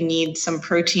 if you need some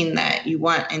protein that you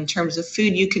want in terms of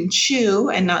food you can chew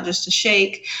and not just a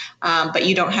shake, but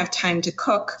you don't have time to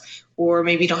cook, or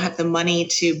maybe you don't have the money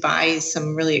to buy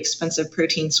some really expensive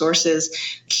protein sources,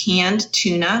 canned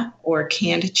tuna or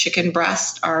canned chicken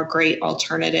breast are a great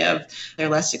alternative. They're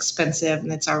less expensive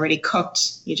and it's already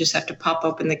cooked. You just have to pop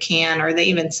open the can, or they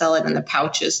even sell it in the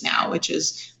pouches now, which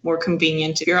is more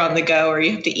convenient if you're on the go or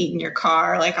you have to eat in your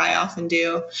car like I often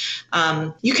do.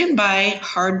 You can buy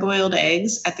hard-boiled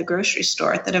eggs at the grocery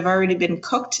store that have already been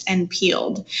cooked and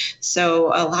peeled. So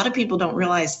a lot of people don't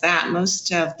realize that.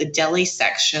 Most of the deli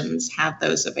sections have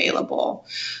those available.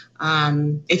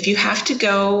 If you have to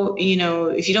go,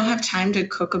 if you don't have time to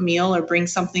cook a meal or bring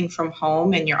something from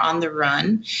home and you're on the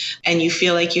run and you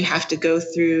feel like you have to go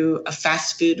through a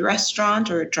fast food restaurant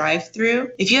or a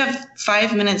drive-through, if you have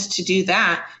 5 minutes to do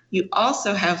that, you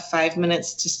also have 5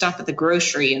 minutes to stop at the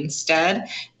grocery instead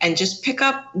and just pick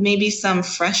up maybe some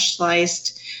fresh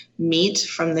sliced meat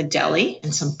from the deli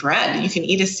and some bread. You can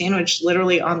eat a sandwich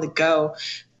literally on the go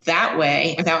that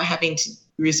way without having to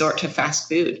resort to fast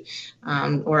food,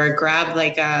 or grab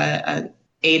like a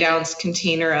 8-ounce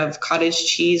container of cottage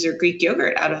cheese or Greek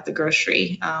yogurt out of the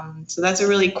grocery. So that's a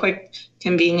really quick,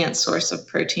 convenient source of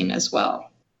protein as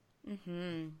well.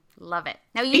 Mm-hmm. Love it.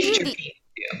 Now beef jerky.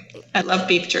 I love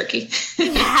beef jerky.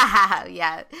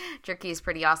 yeah. Jerky is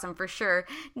pretty awesome for sure.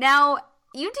 Now,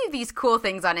 you do these cool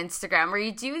things on Instagram where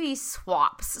you do these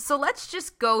swaps. So let's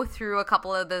just go through a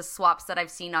couple of the swaps that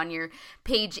I've seen on your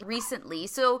page recently.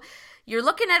 So you're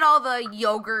looking at all the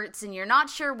yogurts and you're not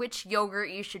sure which yogurt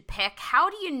you should pick. How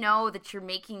do you know that you're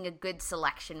making a good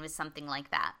selection with something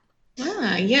like that?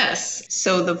 Yes.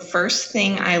 So the first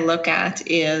thing I look at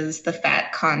is the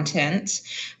fat content.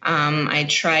 I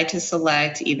try to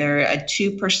select either a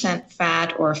 2%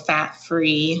 fat or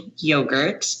fat-free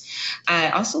yogurt. I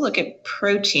also look at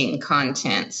protein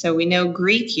content. So we know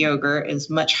Greek yogurt is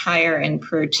much higher in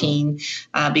protein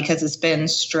because it's been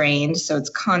strained, so it's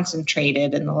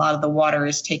concentrated and a lot of the water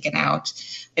is taken out.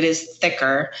 It is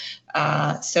thicker.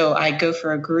 So I go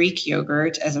for a Greek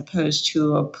yogurt as opposed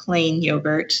to a plain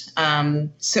yogurt.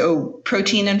 So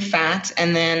protein and fat.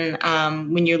 And then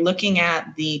when you're looking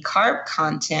at the carb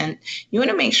content, you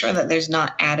want to make sure that there's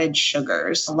not added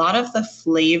sugars. A lot of the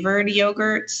flavored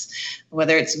yogurts,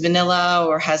 whether it's vanilla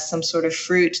or has some sort of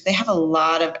fruit, they have a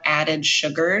lot of added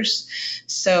sugars.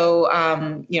 So,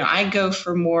 I go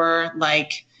for more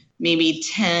like maybe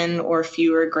 10 or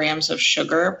fewer grams of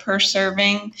sugar per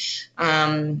serving.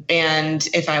 And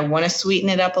if I want to sweeten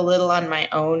it up a little on my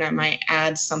own, I might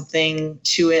add something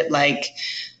to it like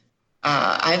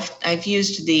I've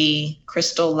used the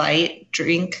Crystal Light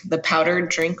drink, the powdered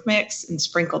drink mix, and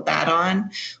sprinkled that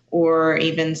on, or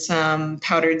even some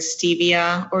powdered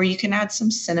stevia, or you can add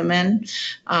some cinnamon.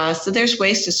 So there's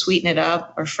ways to sweeten it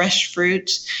up, or fresh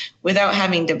fruit without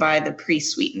having to buy the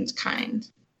pre-sweetened kind.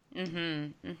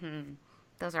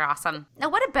 Those are awesome. Now,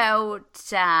 what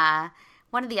about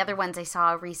one of the other ones I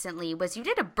saw recently was you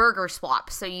did a burger swap.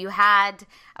 So you had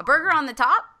a burger on the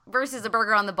top versus a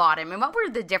burger on the bottom. And what were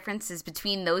the differences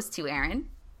between those two, Erin?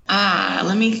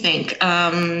 Let me think.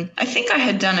 I think I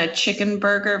had done a chicken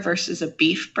burger versus a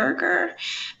beef burger,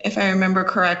 if I remember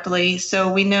correctly.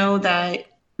 So we know that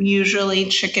usually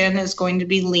chicken is going to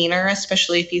be leaner,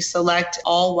 especially if you select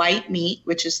all white meat,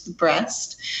 which is the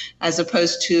breast, as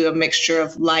opposed to a mixture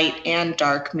of light and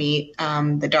dark meat.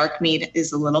 The dark meat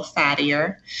is a little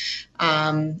fattier.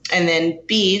 And then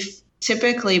beef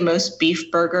Typically, most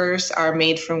beef burgers are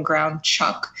made from ground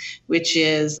chuck, which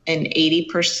is an 80%,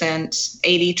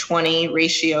 80-20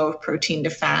 ratio of protein to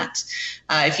fat.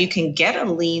 If you can get a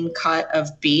lean cut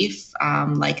of beef,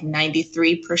 like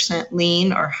 93%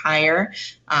 lean or higher,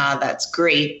 that's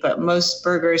great. But most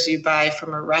burgers you buy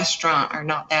from a restaurant are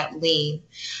not that lean.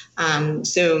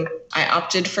 So I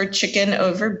opted for chicken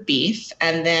over beef.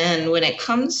 And then when it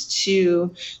comes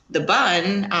to the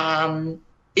bun,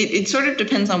 it sort of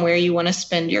depends on where you want to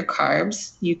spend your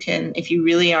carbs. You can, if you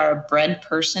really are a bread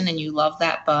person and you love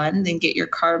that bun, then get your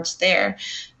carbs there.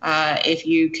 If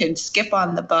you could skip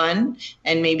on the bun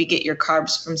and maybe get your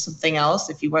carbs from something else,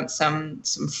 if you want some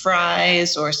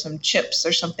fries or some chips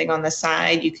or something on the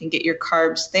side, you can get your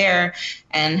carbs there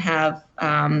and have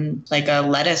like a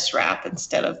lettuce wrap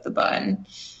instead of the bun.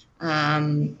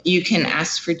 You can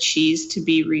ask for cheese to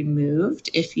be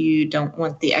removed if you don't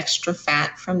want the extra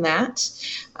fat from that.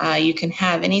 You can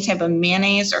have any type of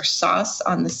mayonnaise or sauce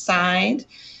on the side.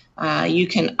 You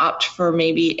can opt for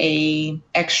maybe a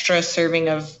extra serving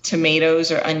of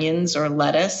tomatoes or onions or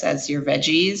lettuce as your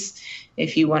veggies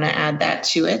if you want to add that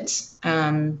to it.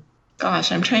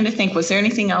 Gosh, I'm trying to think. Was there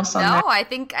anything else on that? No, I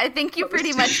think you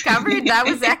pretty much covered. That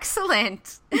was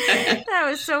excellent. That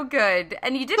was so good.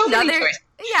 And you did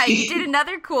you did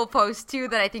another cool post too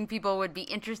that I think people would be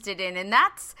interested in, and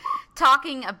that's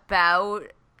talking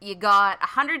about you got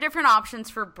 100 different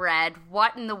options for bread.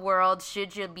 What in the world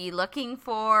should you be looking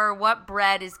for? What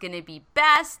bread is going to be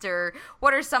best? Or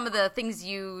what are some of the things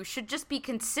you should just be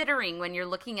considering when you're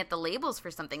looking at the labels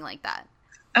for something like that?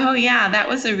 Oh, yeah, that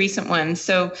was a recent one.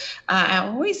 So I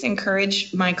always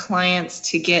encourage my clients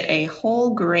to get a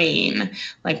whole grain,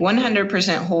 like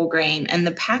 100% whole grain. And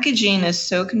the packaging is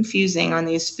so confusing on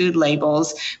these food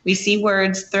labels. We see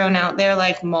words thrown out there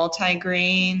like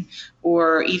multigrain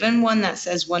or even one that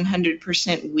says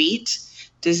 100% wheat.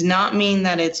 Does not mean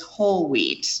that it's whole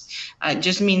wheat. It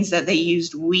just means that they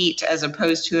used wheat as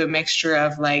opposed to a mixture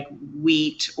of like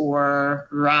wheat or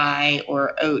rye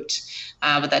or oat.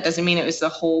 But that doesn't mean it was the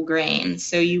whole grain.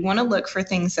 So you want to look for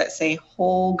things that say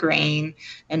whole grain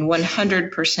and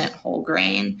 100% whole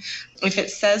grain. If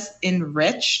it says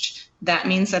enriched, that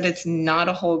means that it's not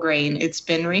a whole grain. It's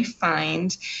been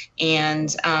refined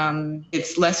and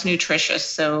it's less nutritious.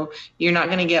 So you're not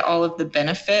going to get all of the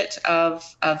benefit of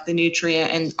the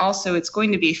nutrient. And also it's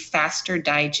going to be faster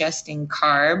digesting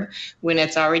carb when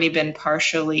it's already been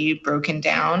partially broken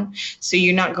down. So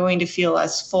you're not going to feel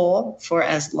as full for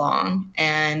as long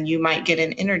and you might get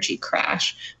an energy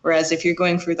crash. Whereas if you're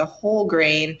going for the whole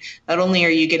grain, not only are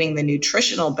you getting the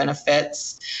nutritional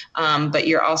benefits, but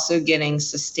you're also getting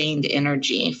sustained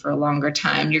energy for a longer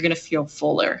time. You're going to feel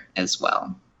fuller as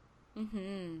well.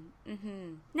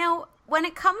 Now, when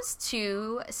it comes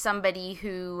to somebody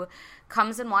who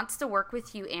comes and wants to work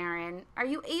with you, Erin, are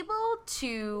you able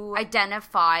to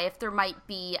identify if there might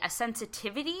be a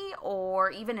sensitivity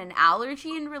or even an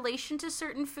allergy in relation to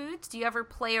certain foods? Do you ever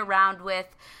play around with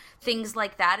things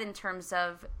like that in terms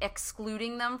of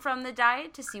excluding them from the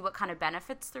diet to see what kind of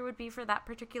benefits there would be for that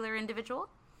particular individual?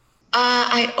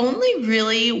 I only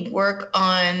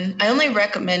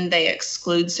recommend they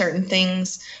exclude certain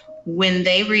things when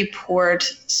they report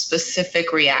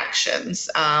specific reactions,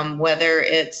 whether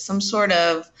it's some sort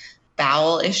of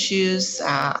bowel issues.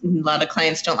 A lot of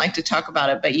clients don't like to talk about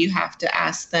it, but you have to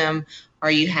ask them, are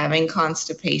you having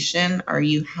constipation? Are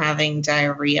you having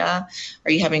diarrhea?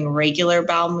 Are you having regular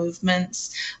bowel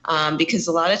movements? Because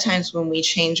a lot of times when we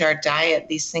change our diet,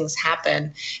 these things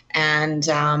happen. And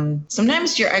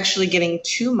sometimes you're actually getting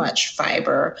too much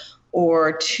fiber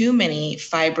or too many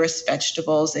fibrous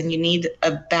vegetables, and you need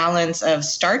a balance of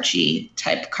starchy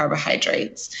type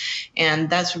carbohydrates. And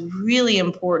that's really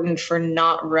important for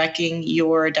not wrecking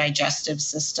your digestive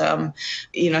system.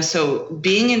 So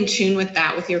being in tune with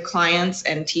that with your clients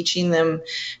and teaching them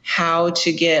how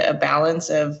to get a balance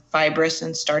of fibrous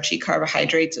and starchy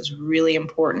carbohydrates is really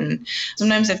important.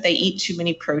 Sometimes if they eat too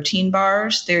many protein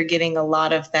bars, they're getting a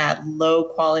lot of that low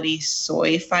quality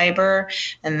soy fiber,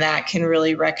 and that can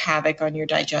really wreak havoc on your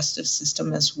digestive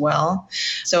system as well.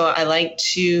 So I like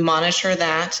to monitor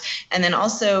that. And then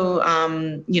also,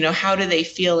 how do they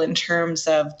feel in terms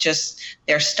of just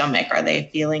their stomach? Are they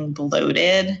feeling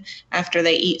bloated after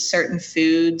they eat certain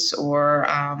foods or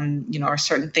are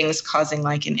certain things causing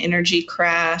like an energy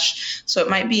crash? So it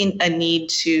might be a need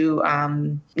to,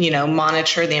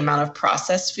 monitor the amount of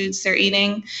processed foods they're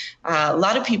eating. A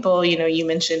lot of people, you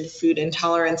mentioned food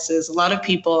intolerances. A lot of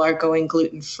people are going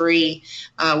gluten-free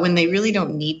when they really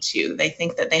don't need to. They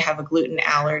think that they have a gluten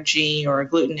allergy or a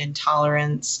gluten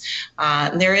intolerance.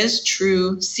 There is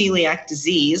true celiac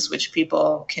disease, which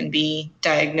people can be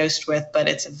diagnosed with, but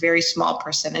it's a very small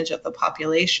percentage of the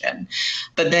population.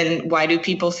 But then why do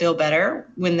people feel better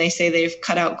when they say they've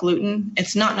cut out gluten?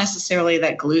 It's not necessarily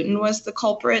that gluten was the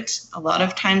culprit. A lot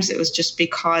of times it was just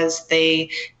because they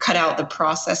cut out the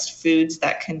processed foods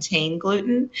that contain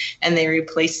gluten and they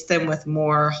replaced them with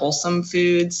more wholesome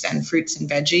foods and fruits and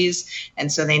veggies.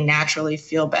 And so they naturally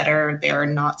feel better. They're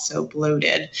not so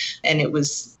bloated. And it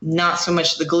was not so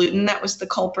much the gluten that was the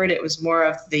culprit. It was more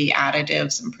of the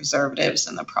additives and preservatives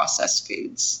and the processed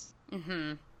foods.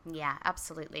 Mm-hmm. Yeah,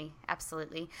 absolutely.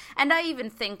 Absolutely. And I even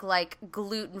think like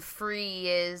gluten-free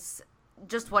is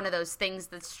just one of those things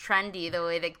that's trendy, the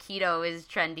way that keto is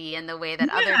trendy and the way that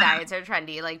other diets are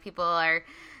trendy. Like people are,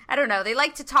 I don't know, they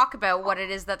like to talk about what it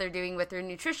is that they're doing with their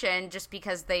nutrition just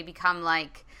because they become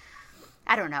like,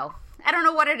 I don't know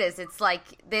what it is. It's like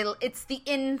it's the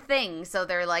in thing. So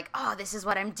they're like, oh, this is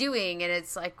what I'm doing. And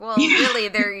it's like, well, really,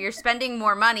 you're spending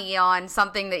more money on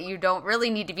something that you don't really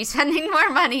need to be spending more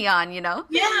money on, you know?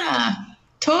 Yeah.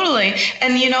 Totally.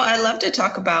 And, I love to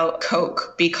talk about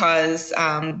Coke because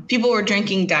people were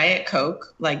drinking Diet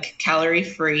Coke, like calorie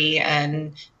free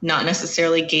and not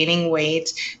necessarily gaining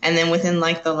weight. And then within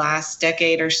like the last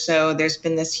decade or so, there's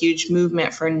been this huge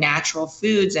movement for natural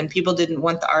foods and people didn't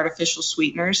want the artificial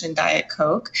sweeteners in Diet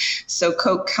Coke. So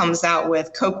Coke comes out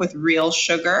with Coke with real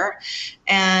sugar.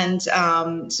 And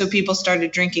so people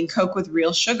started drinking Coke with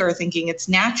real sugar, thinking it's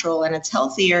natural and it's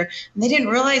healthier. And they didn't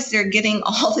realize they're getting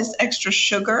all this extra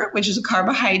sugar, which is a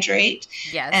carbohydrate.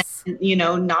 Yes.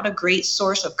 And, not a great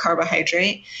source of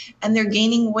carbohydrate. And they're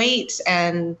gaining weight.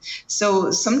 And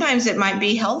so sometimes it might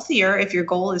be healthier if your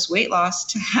goal is weight loss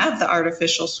to have the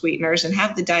artificial sweeteners and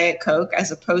have the Diet Coke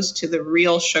as opposed to the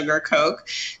real sugar Coke.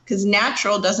 Because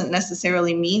natural doesn't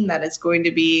necessarily mean that it's going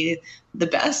to be the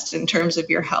best in terms of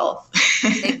your health.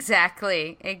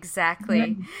 Exactly.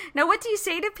 Mm-hmm. Now, what do you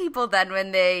say to people then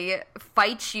when they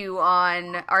fight you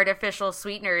on artificial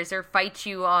sweeteners or fight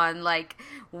you on like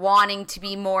wanting to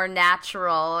be more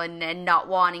natural and not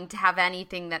wanting to have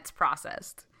anything that's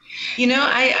processed?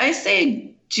 I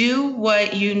say do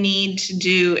what you need to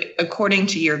do according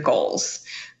to your goals.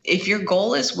 If your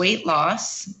goal is weight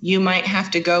loss, you might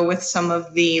have to go with some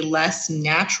of the less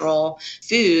natural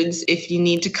foods if you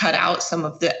need to cut out some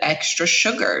of the extra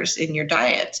sugars in your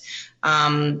diet.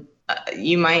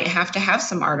 You might have to have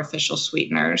some artificial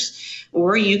sweeteners,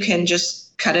 or you can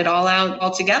just cut it all out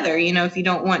altogether. If you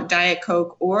don't want Diet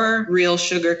Coke or real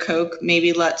sugar Coke,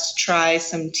 maybe let's try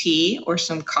some tea or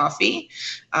some coffee.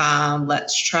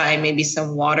 Let's try maybe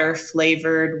some water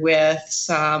flavored with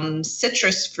some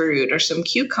citrus fruit or some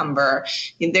cucumber.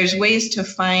 There's ways to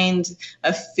find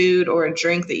a food or a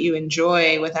drink that you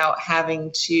enjoy without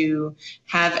having to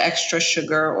have extra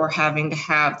sugar or having to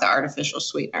have the artificial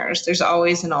sweeteners. There's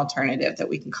always an alternative that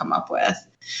we can come up with.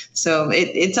 So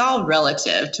it's all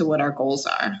relative to what our goals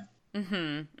are.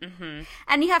 Mm-hmm, mm-hmm.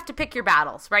 And you have to pick your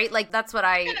battles, right? Like that's what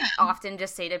I often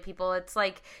just say to people. It's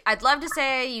like, I'd love to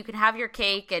say you can have your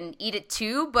cake and eat it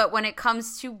too, but when it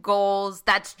comes to goals,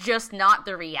 that's just not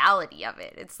the reality of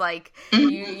it. It's like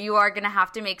you are going to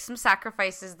have to make some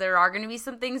sacrifices. There are going to be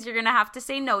some things you're going to have to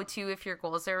say no to if your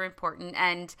goals are important.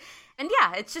 And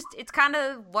yeah, it's kind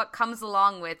of what comes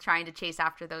along with trying to chase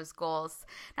after those goals.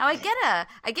 Now, I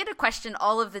get a question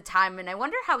all of the time, and I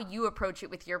wonder how you approach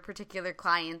it with your particular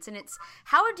clients, and it's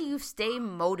how do you stay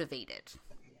motivated?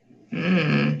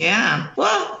 Yeah.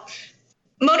 Well,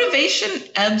 motivation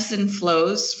ebbs and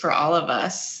flows for all of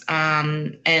us,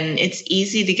 and it's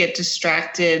easy to get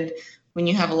distracted when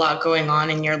you have a lot going on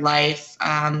in your life.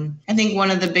 I think one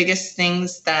of the biggest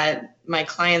things that my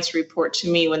clients report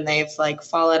to me when they've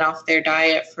fallen off their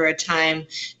diet for a time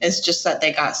is just that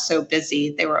they got so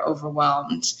busy, they were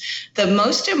overwhelmed. The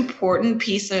most important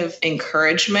piece of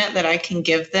encouragement that I can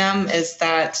give them is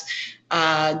that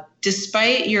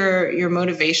despite your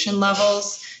motivation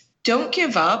levels, don't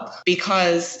give up,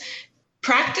 because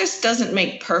practice doesn't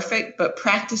make perfect, but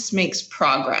practice makes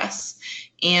progress.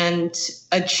 And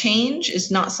a change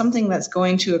is not something that's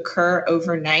going to occur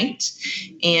overnight.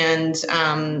 And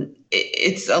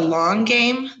it's a long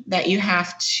game that you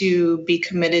have to be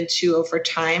committed to over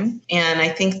time. And I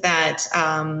think that,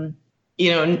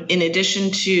 in addition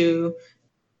to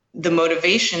the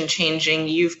motivation changing,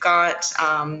 you've got,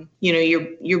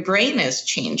 your brain is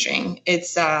changing.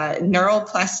 It's neural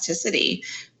plasticity,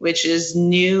 which is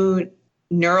new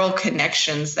neural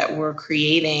connections that we're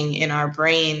creating in our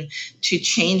brain to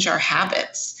change our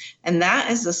habits. And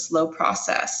that is a slow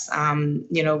process.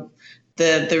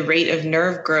 The rate of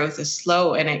nerve growth is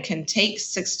slow, and it can take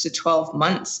 6 to 12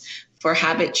 months for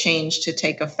habit change to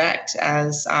take effect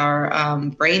as our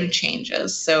brain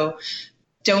changes. So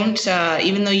don't,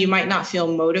 even though you might not feel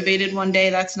motivated one day,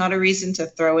 that's not a reason to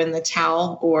throw in the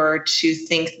towel or to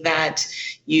think that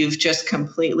you've just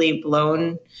completely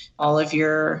blown all of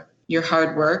your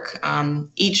hard work.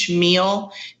 Each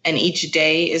meal and each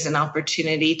day is an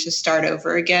opportunity to start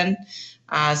over again.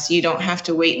 So you don't have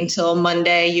to wait until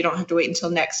Monday. You don't have to wait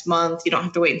until next month. You don't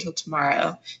have to wait until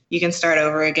tomorrow. You can start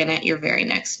over again at your very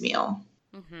next meal.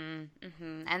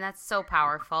 And that's so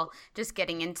powerful. Just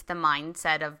getting into the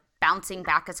mindset of bouncing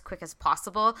back as quick as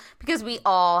possible, because we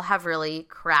all have really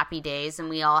crappy days, and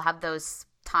we all have those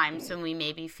times when we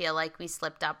maybe feel like we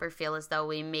slipped up or feel as though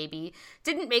we maybe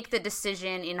didn't make the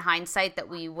decision in hindsight that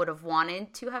we would have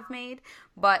wanted to have made.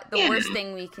 But the worst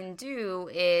thing we can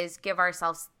do is give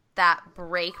ourselves that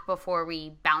break before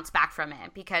we bounce back from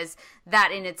it, because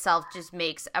that in itself just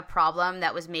makes a problem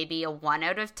that was maybe a 1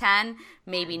 out of 10,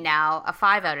 maybe now a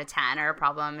 5 out of 10, or a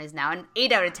problem is now an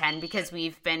 8 out of 10 because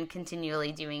we've been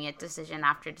continually doing it decision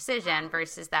after decision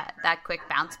versus that quick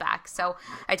bounce back. So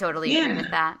I totally agree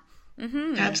with that.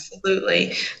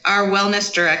 Absolutely. Our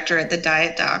wellness director at the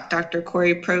Diet Doc, Dr.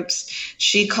 Corey Probst,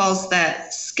 she calls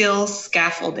that skill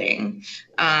scaffolding.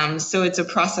 So it's a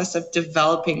process of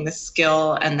developing the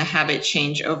skill and the habit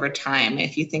change over time.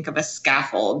 If you think of a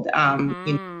scaffold,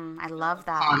 I love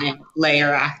that. On it,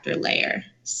 layer after layer.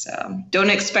 So don't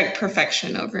expect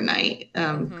perfection overnight.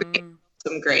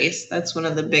 Some grace. That's one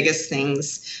of the biggest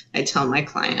things I tell my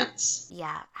clients.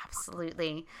 Yeah,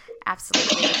 absolutely.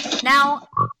 Now,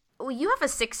 you have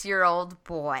a 6-year-old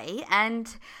boy,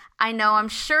 and I'm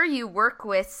sure you work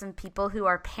with some people who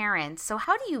are parents. So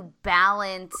how do you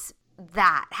balance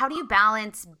that? How do you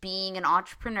balance being an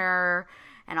entrepreneur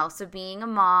and also being a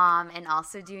mom and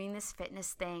also doing this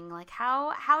fitness thing? Like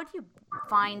how do you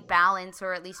find balance,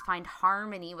 or at least find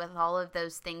harmony with all of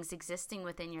those things existing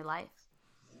within your life?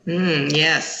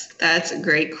 Yes, that's a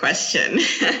great question.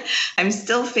 I'm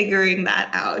still figuring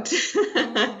that out.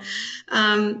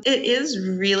 It is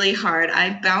really hard.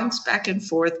 I bounce back and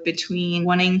forth between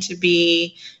wanting to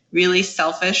be really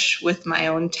selfish with my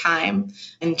own time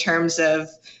in terms of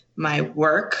my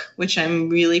work, which I'm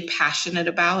really passionate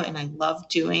about and I love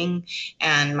doing,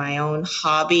 and my own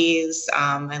hobbies.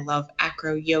 I love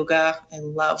acro yoga. I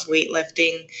love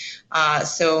weightlifting.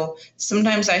 So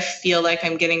sometimes I feel like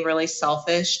I'm getting really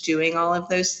selfish doing all of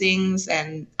those things.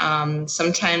 And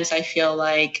sometimes I feel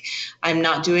like I'm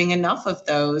not doing enough of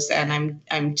those, and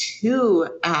I'm too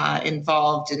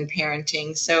involved in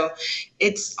parenting. So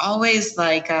it's always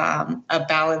like a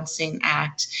balancing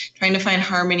act, trying to find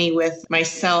harmony with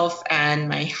myself and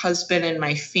my husband and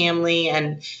my family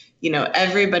and,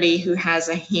 everybody who has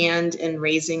a hand in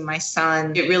raising my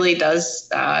son. It really does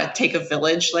take a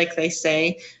village, like they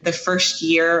say. The first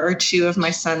year or two of my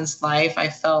son's life, I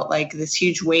felt like this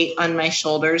huge weight on my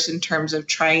shoulders in terms of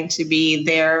trying to be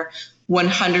there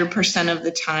 100% of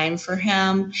the time for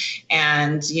him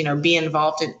and, be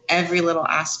involved in every little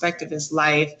aspect of his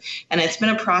life. And it's been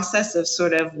a process of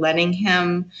sort of letting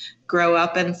him grow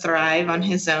up and thrive on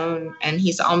his own. And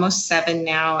he's almost 7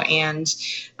 now. And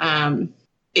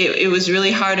it was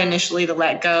really hard initially to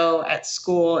let go at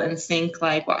school and think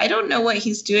like, well, I don't know what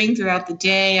he's doing throughout the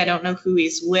day. I don't know who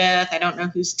he's with. I don't know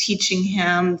who's teaching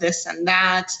him this and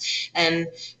that. And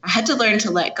I had to learn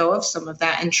to let go of some of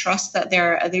that and trust that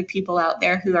there are other people out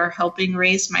there who are helping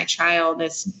raise my child.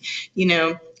 It's,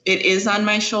 it is on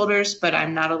my shoulders, but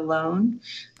I'm not alone.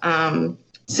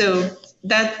 So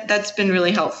that's been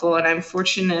really helpful. And I'm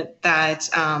fortunate that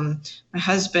my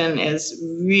husband is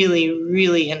really,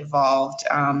 really involved.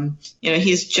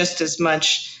 He's just as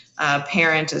much a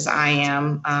parent as I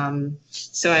am.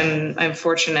 So I'm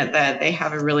fortunate that they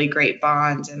have a really great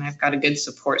bond, and I've got a good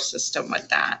support system with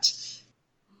that.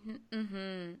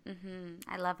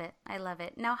 I love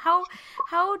it. Now,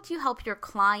 how do you help your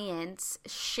clients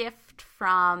shift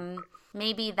from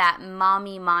maybe that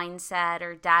mommy mindset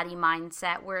or daddy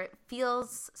mindset where it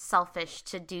feels selfish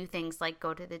to do things like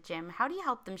go to the gym? How do you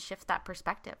help them shift that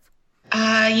perspective?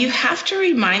 You have to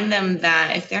remind them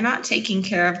that if they're not taking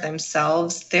care of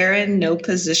themselves, they're in no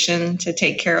position to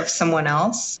take care of someone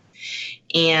else.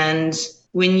 And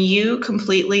when you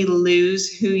completely lose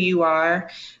who you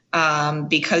are,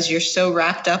 because you're so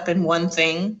wrapped up in one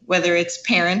thing, whether it's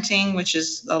parenting, which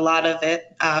is a lot of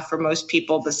it for most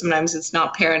people, but sometimes it's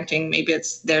not parenting. Maybe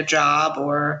it's their job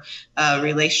or a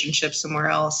relationship somewhere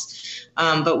else.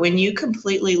 But when you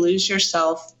completely lose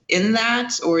yourself in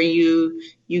that, or you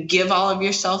give all of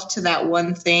yourself to that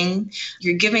one thing,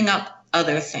 you're giving up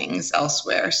other things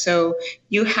elsewhere. So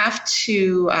you have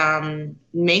to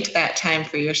make that time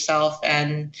for yourself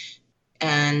and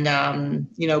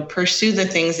pursue the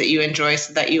things that you enjoy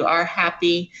so that you are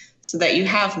happy, so that you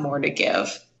have more to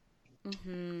give.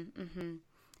 Mm-hmm. Mm-hmm.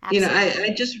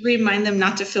 I just remind them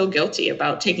not to feel guilty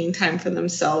about taking time for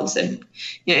themselves. And,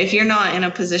 if you're not in a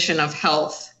position of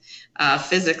health,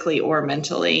 physically or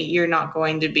mentally, you're not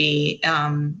going to be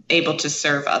able to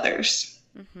serve others.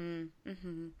 Mm-hmm.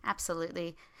 Mm-hmm.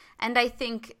 Absolutely. And I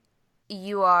think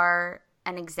you are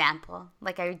an example.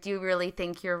 Like, I do really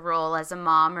think your role as a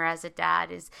mom or as a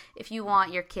dad is, if you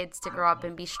want your kids to grow up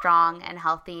and be strong and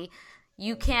healthy,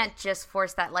 you can't just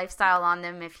force that lifestyle on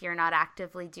them if you're not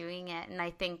actively doing it. And I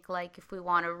think, like, if we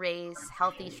want to raise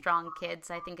healthy, strong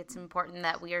kids, I think it's important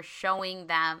that we are showing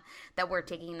them that we're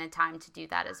taking the time to do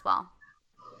that as well.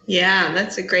 Yeah,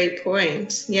 that's a great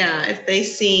point. Yeah, if they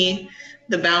see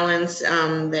the balance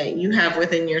that you have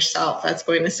within yourself, that's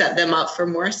going to set them up for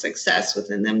more success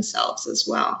within themselves as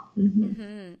well. Mm-hmm.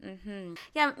 Mm-hmm, mm-hmm.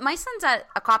 Yeah, my son's at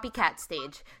a copycat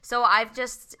stage. So I've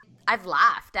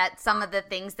laughed at some of the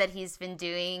things that he's been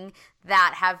doing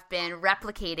that have been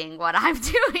replicating what I'm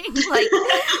doing. Like,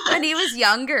 when he was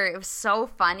younger, it was so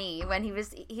funny. When he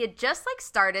had just like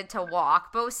started to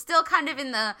walk, but was still kind of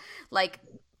in the like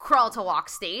crawl to walk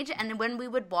stage. And when we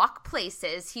would walk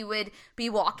places, he would be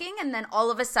walking and then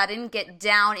all of a sudden get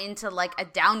down into like a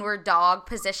downward dog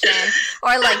position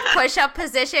or like push up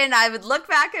position. I would look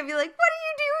back and be like, what are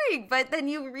you doing? But then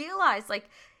you realize, like,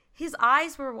 his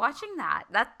eyes were watching that.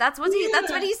 That's what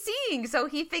he's seeing. So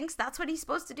he thinks that's what he's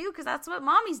supposed to do because that's what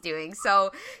mommy's doing.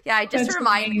 So yeah, I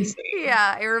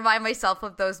remind myself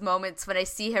of those moments when I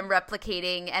see him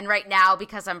replicating. And right now,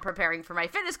 because I'm preparing for my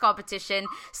fitness competition,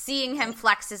 seeing him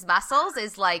flex his muscles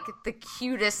is like the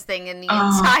cutest thing in the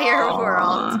entire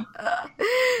world.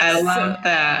 I love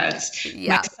that.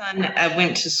 Yeah. My son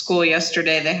went to school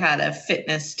yesterday. They had a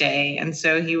fitness day, and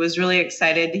so he was really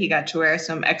excited. He got to wear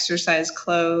some exercise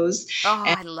clothes. Oh,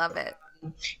 I love it.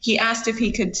 He asked if he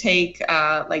could take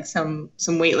like some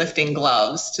weightlifting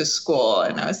gloves to school.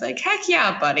 And I was like, heck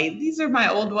yeah, buddy. These are my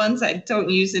old ones I don't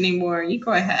use anymore. You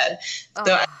go ahead. Oh.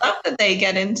 So I love that they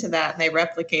get into that and they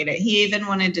replicate it. He even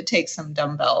wanted to take some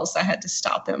dumbbells. I had to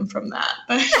stop him from that.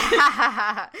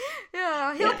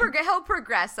 Yeah, he'll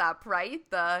progress up, right?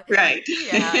 Right.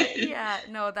 Yeah.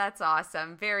 No, that's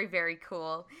awesome. Very, very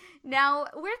cool. Now,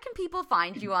 where can people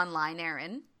find you online,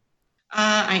 Erin?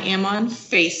 I am on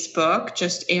Facebook,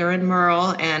 just Erin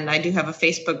Merle, and I do have a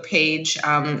Facebook page.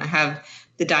 I have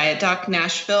the Diet Doc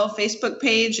Nashville Facebook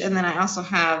page, and then I also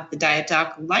have the Diet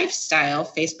Doc Lifestyle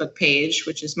Facebook page,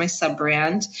 which is my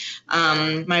sub-brand.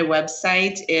 My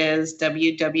website is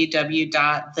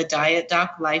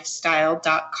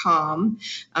www.thedietdoclifestyle.com.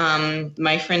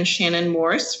 My friend Shannon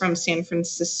Morse from San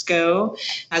Francisco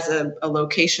has a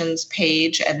locations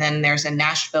page, and then there's a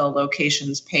Nashville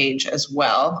locations page as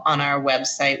well on our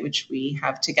website, which we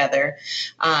have together.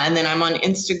 And then I'm on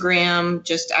Instagram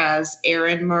just as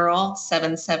Erin Merle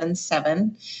 777. That's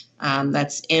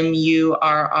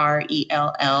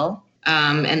MURRELL.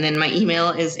 And then my email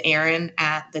is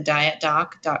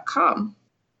Erin@thedietdoc.com.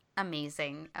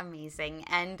 Amazing.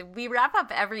 And we wrap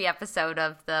up every episode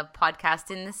of the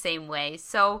podcast in the same way.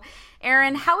 So,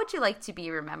 Erin, how would you like to be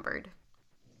remembered?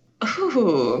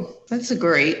 Ooh, that's a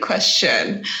great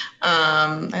question.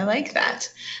 I like that.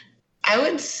 I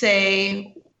would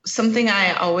say something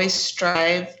I always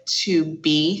strive to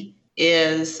be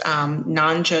is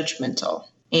non-judgmental.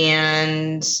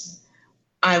 And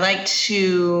I like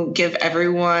to give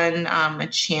everyone a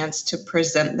chance to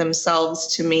present themselves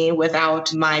to me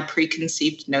without my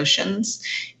preconceived notions.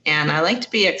 And I like to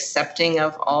be accepting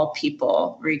of all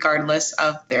people, regardless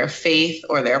of their faith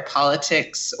or their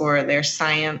politics or their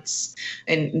science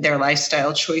and their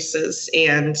lifestyle choices.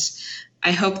 And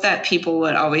I hope that people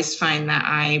would always find that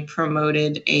I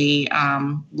promoted a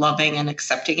loving and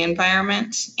accepting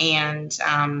environment. And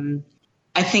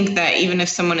I think that even if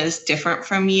someone is different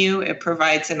from you, it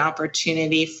provides an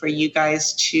opportunity for you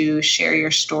guys to share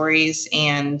your stories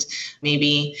and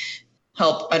maybe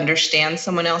help understand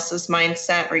someone else's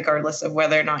mindset, regardless of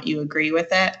whether or not you agree with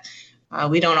it.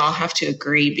 We don't all have to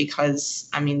agree because,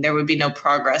 there would be no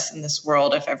progress in this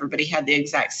world if everybody had the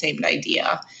exact same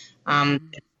idea.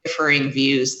 Differing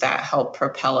views that help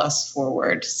propel us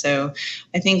forward. So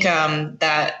I think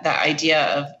that idea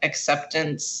of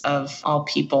acceptance of all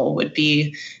people would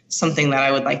be something that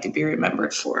I would like to be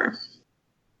remembered for.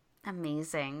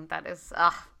 Amazing. That is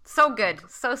so good.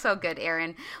 So good,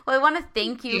 Erin. Well, I want to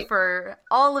thank you for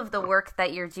all of the work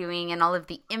that you're doing and all of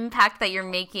the impact that you're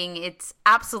making. It's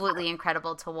absolutely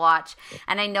incredible to watch.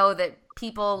 And I know that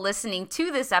people listening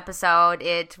to this episode,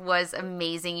 it was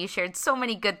amazing. You shared so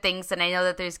many good things, and I know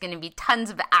that there's going to be tons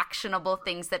of actionable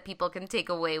things that people can take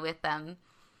away with them.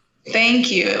 Thank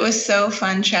you. It was so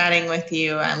fun chatting with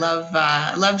you. I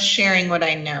love sharing what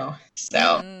I know.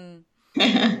 So.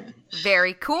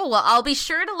 Very cool. Well, I'll be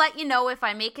sure to let you know if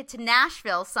I make it to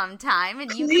Nashville sometime,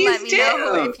 and you Please can let me do.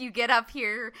 know if you get up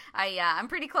here. I'm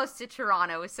pretty close to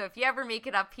Toronto, so if you ever make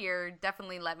it up here,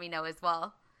 definitely let me know as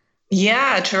well.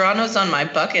 Yeah, Toronto's on my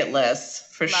bucket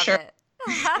list for Love sure. it.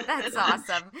 That's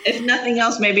awesome. If nothing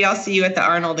else, maybe I'll see you at the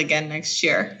Arnold again next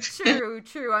year.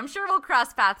 True. I'm sure we'll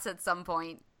cross paths at some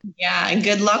point. Yeah, and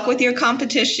good luck with your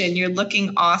competition. You're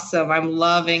looking awesome. I'm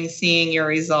loving seeing your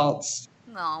results.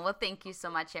 Oh, well, thank you so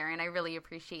much, Erin. I really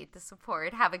appreciate the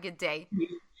support. Have a good day.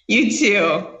 You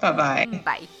too. Bye-bye.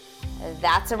 Bye.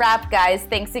 That's a wrap, guys.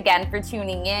 Thanks again for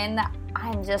tuning in.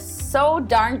 I'm just so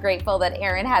darn grateful that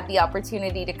Erin had the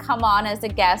opportunity to come on as a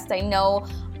guest. I know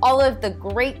all of the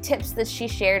great tips that she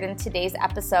shared in today's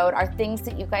episode are things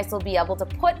that you guys will be able to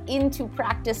put into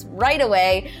practice right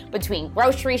away between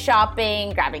grocery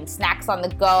shopping, grabbing snacks on the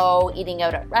go, eating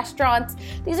out at restaurants.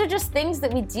 These are just things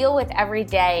that we deal with every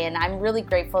day, and I'm really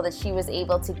grateful that she was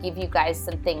able to give you guys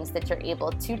some things that you're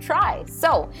able to try.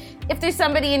 So if there's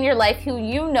somebody in your life who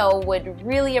you know would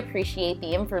really appreciate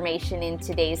the information in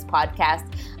today's podcast,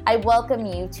 I welcome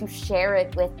you to share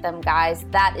it with them, guys.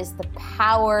 That is the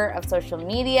power of social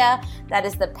media. That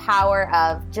is the power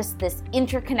of just this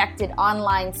interconnected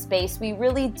online space. We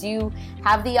really do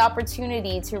have the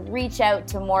opportunity to reach out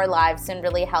to more lives and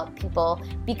really help people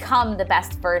become the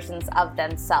best versions of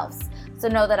themselves. So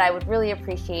know that I would really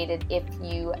appreciate it if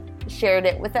you shared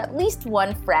it with at least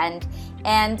one friend.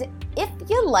 And if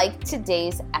you liked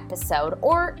today's episode,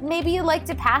 or maybe you liked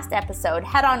a past episode,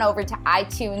 head on over to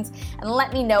iTunes and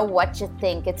let me know what you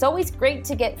think. It's always great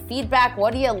to get feedback.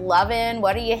 What are you loving?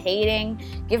 What are you hating?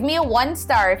 Give me a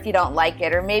 1-star if you don't like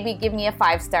it, or maybe give me a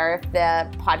 5-star if the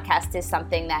podcast is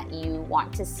something that you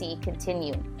want to see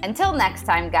continue. Until next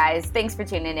time, guys, thanks for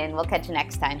tuning in. We'll catch you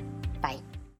next time. Bye.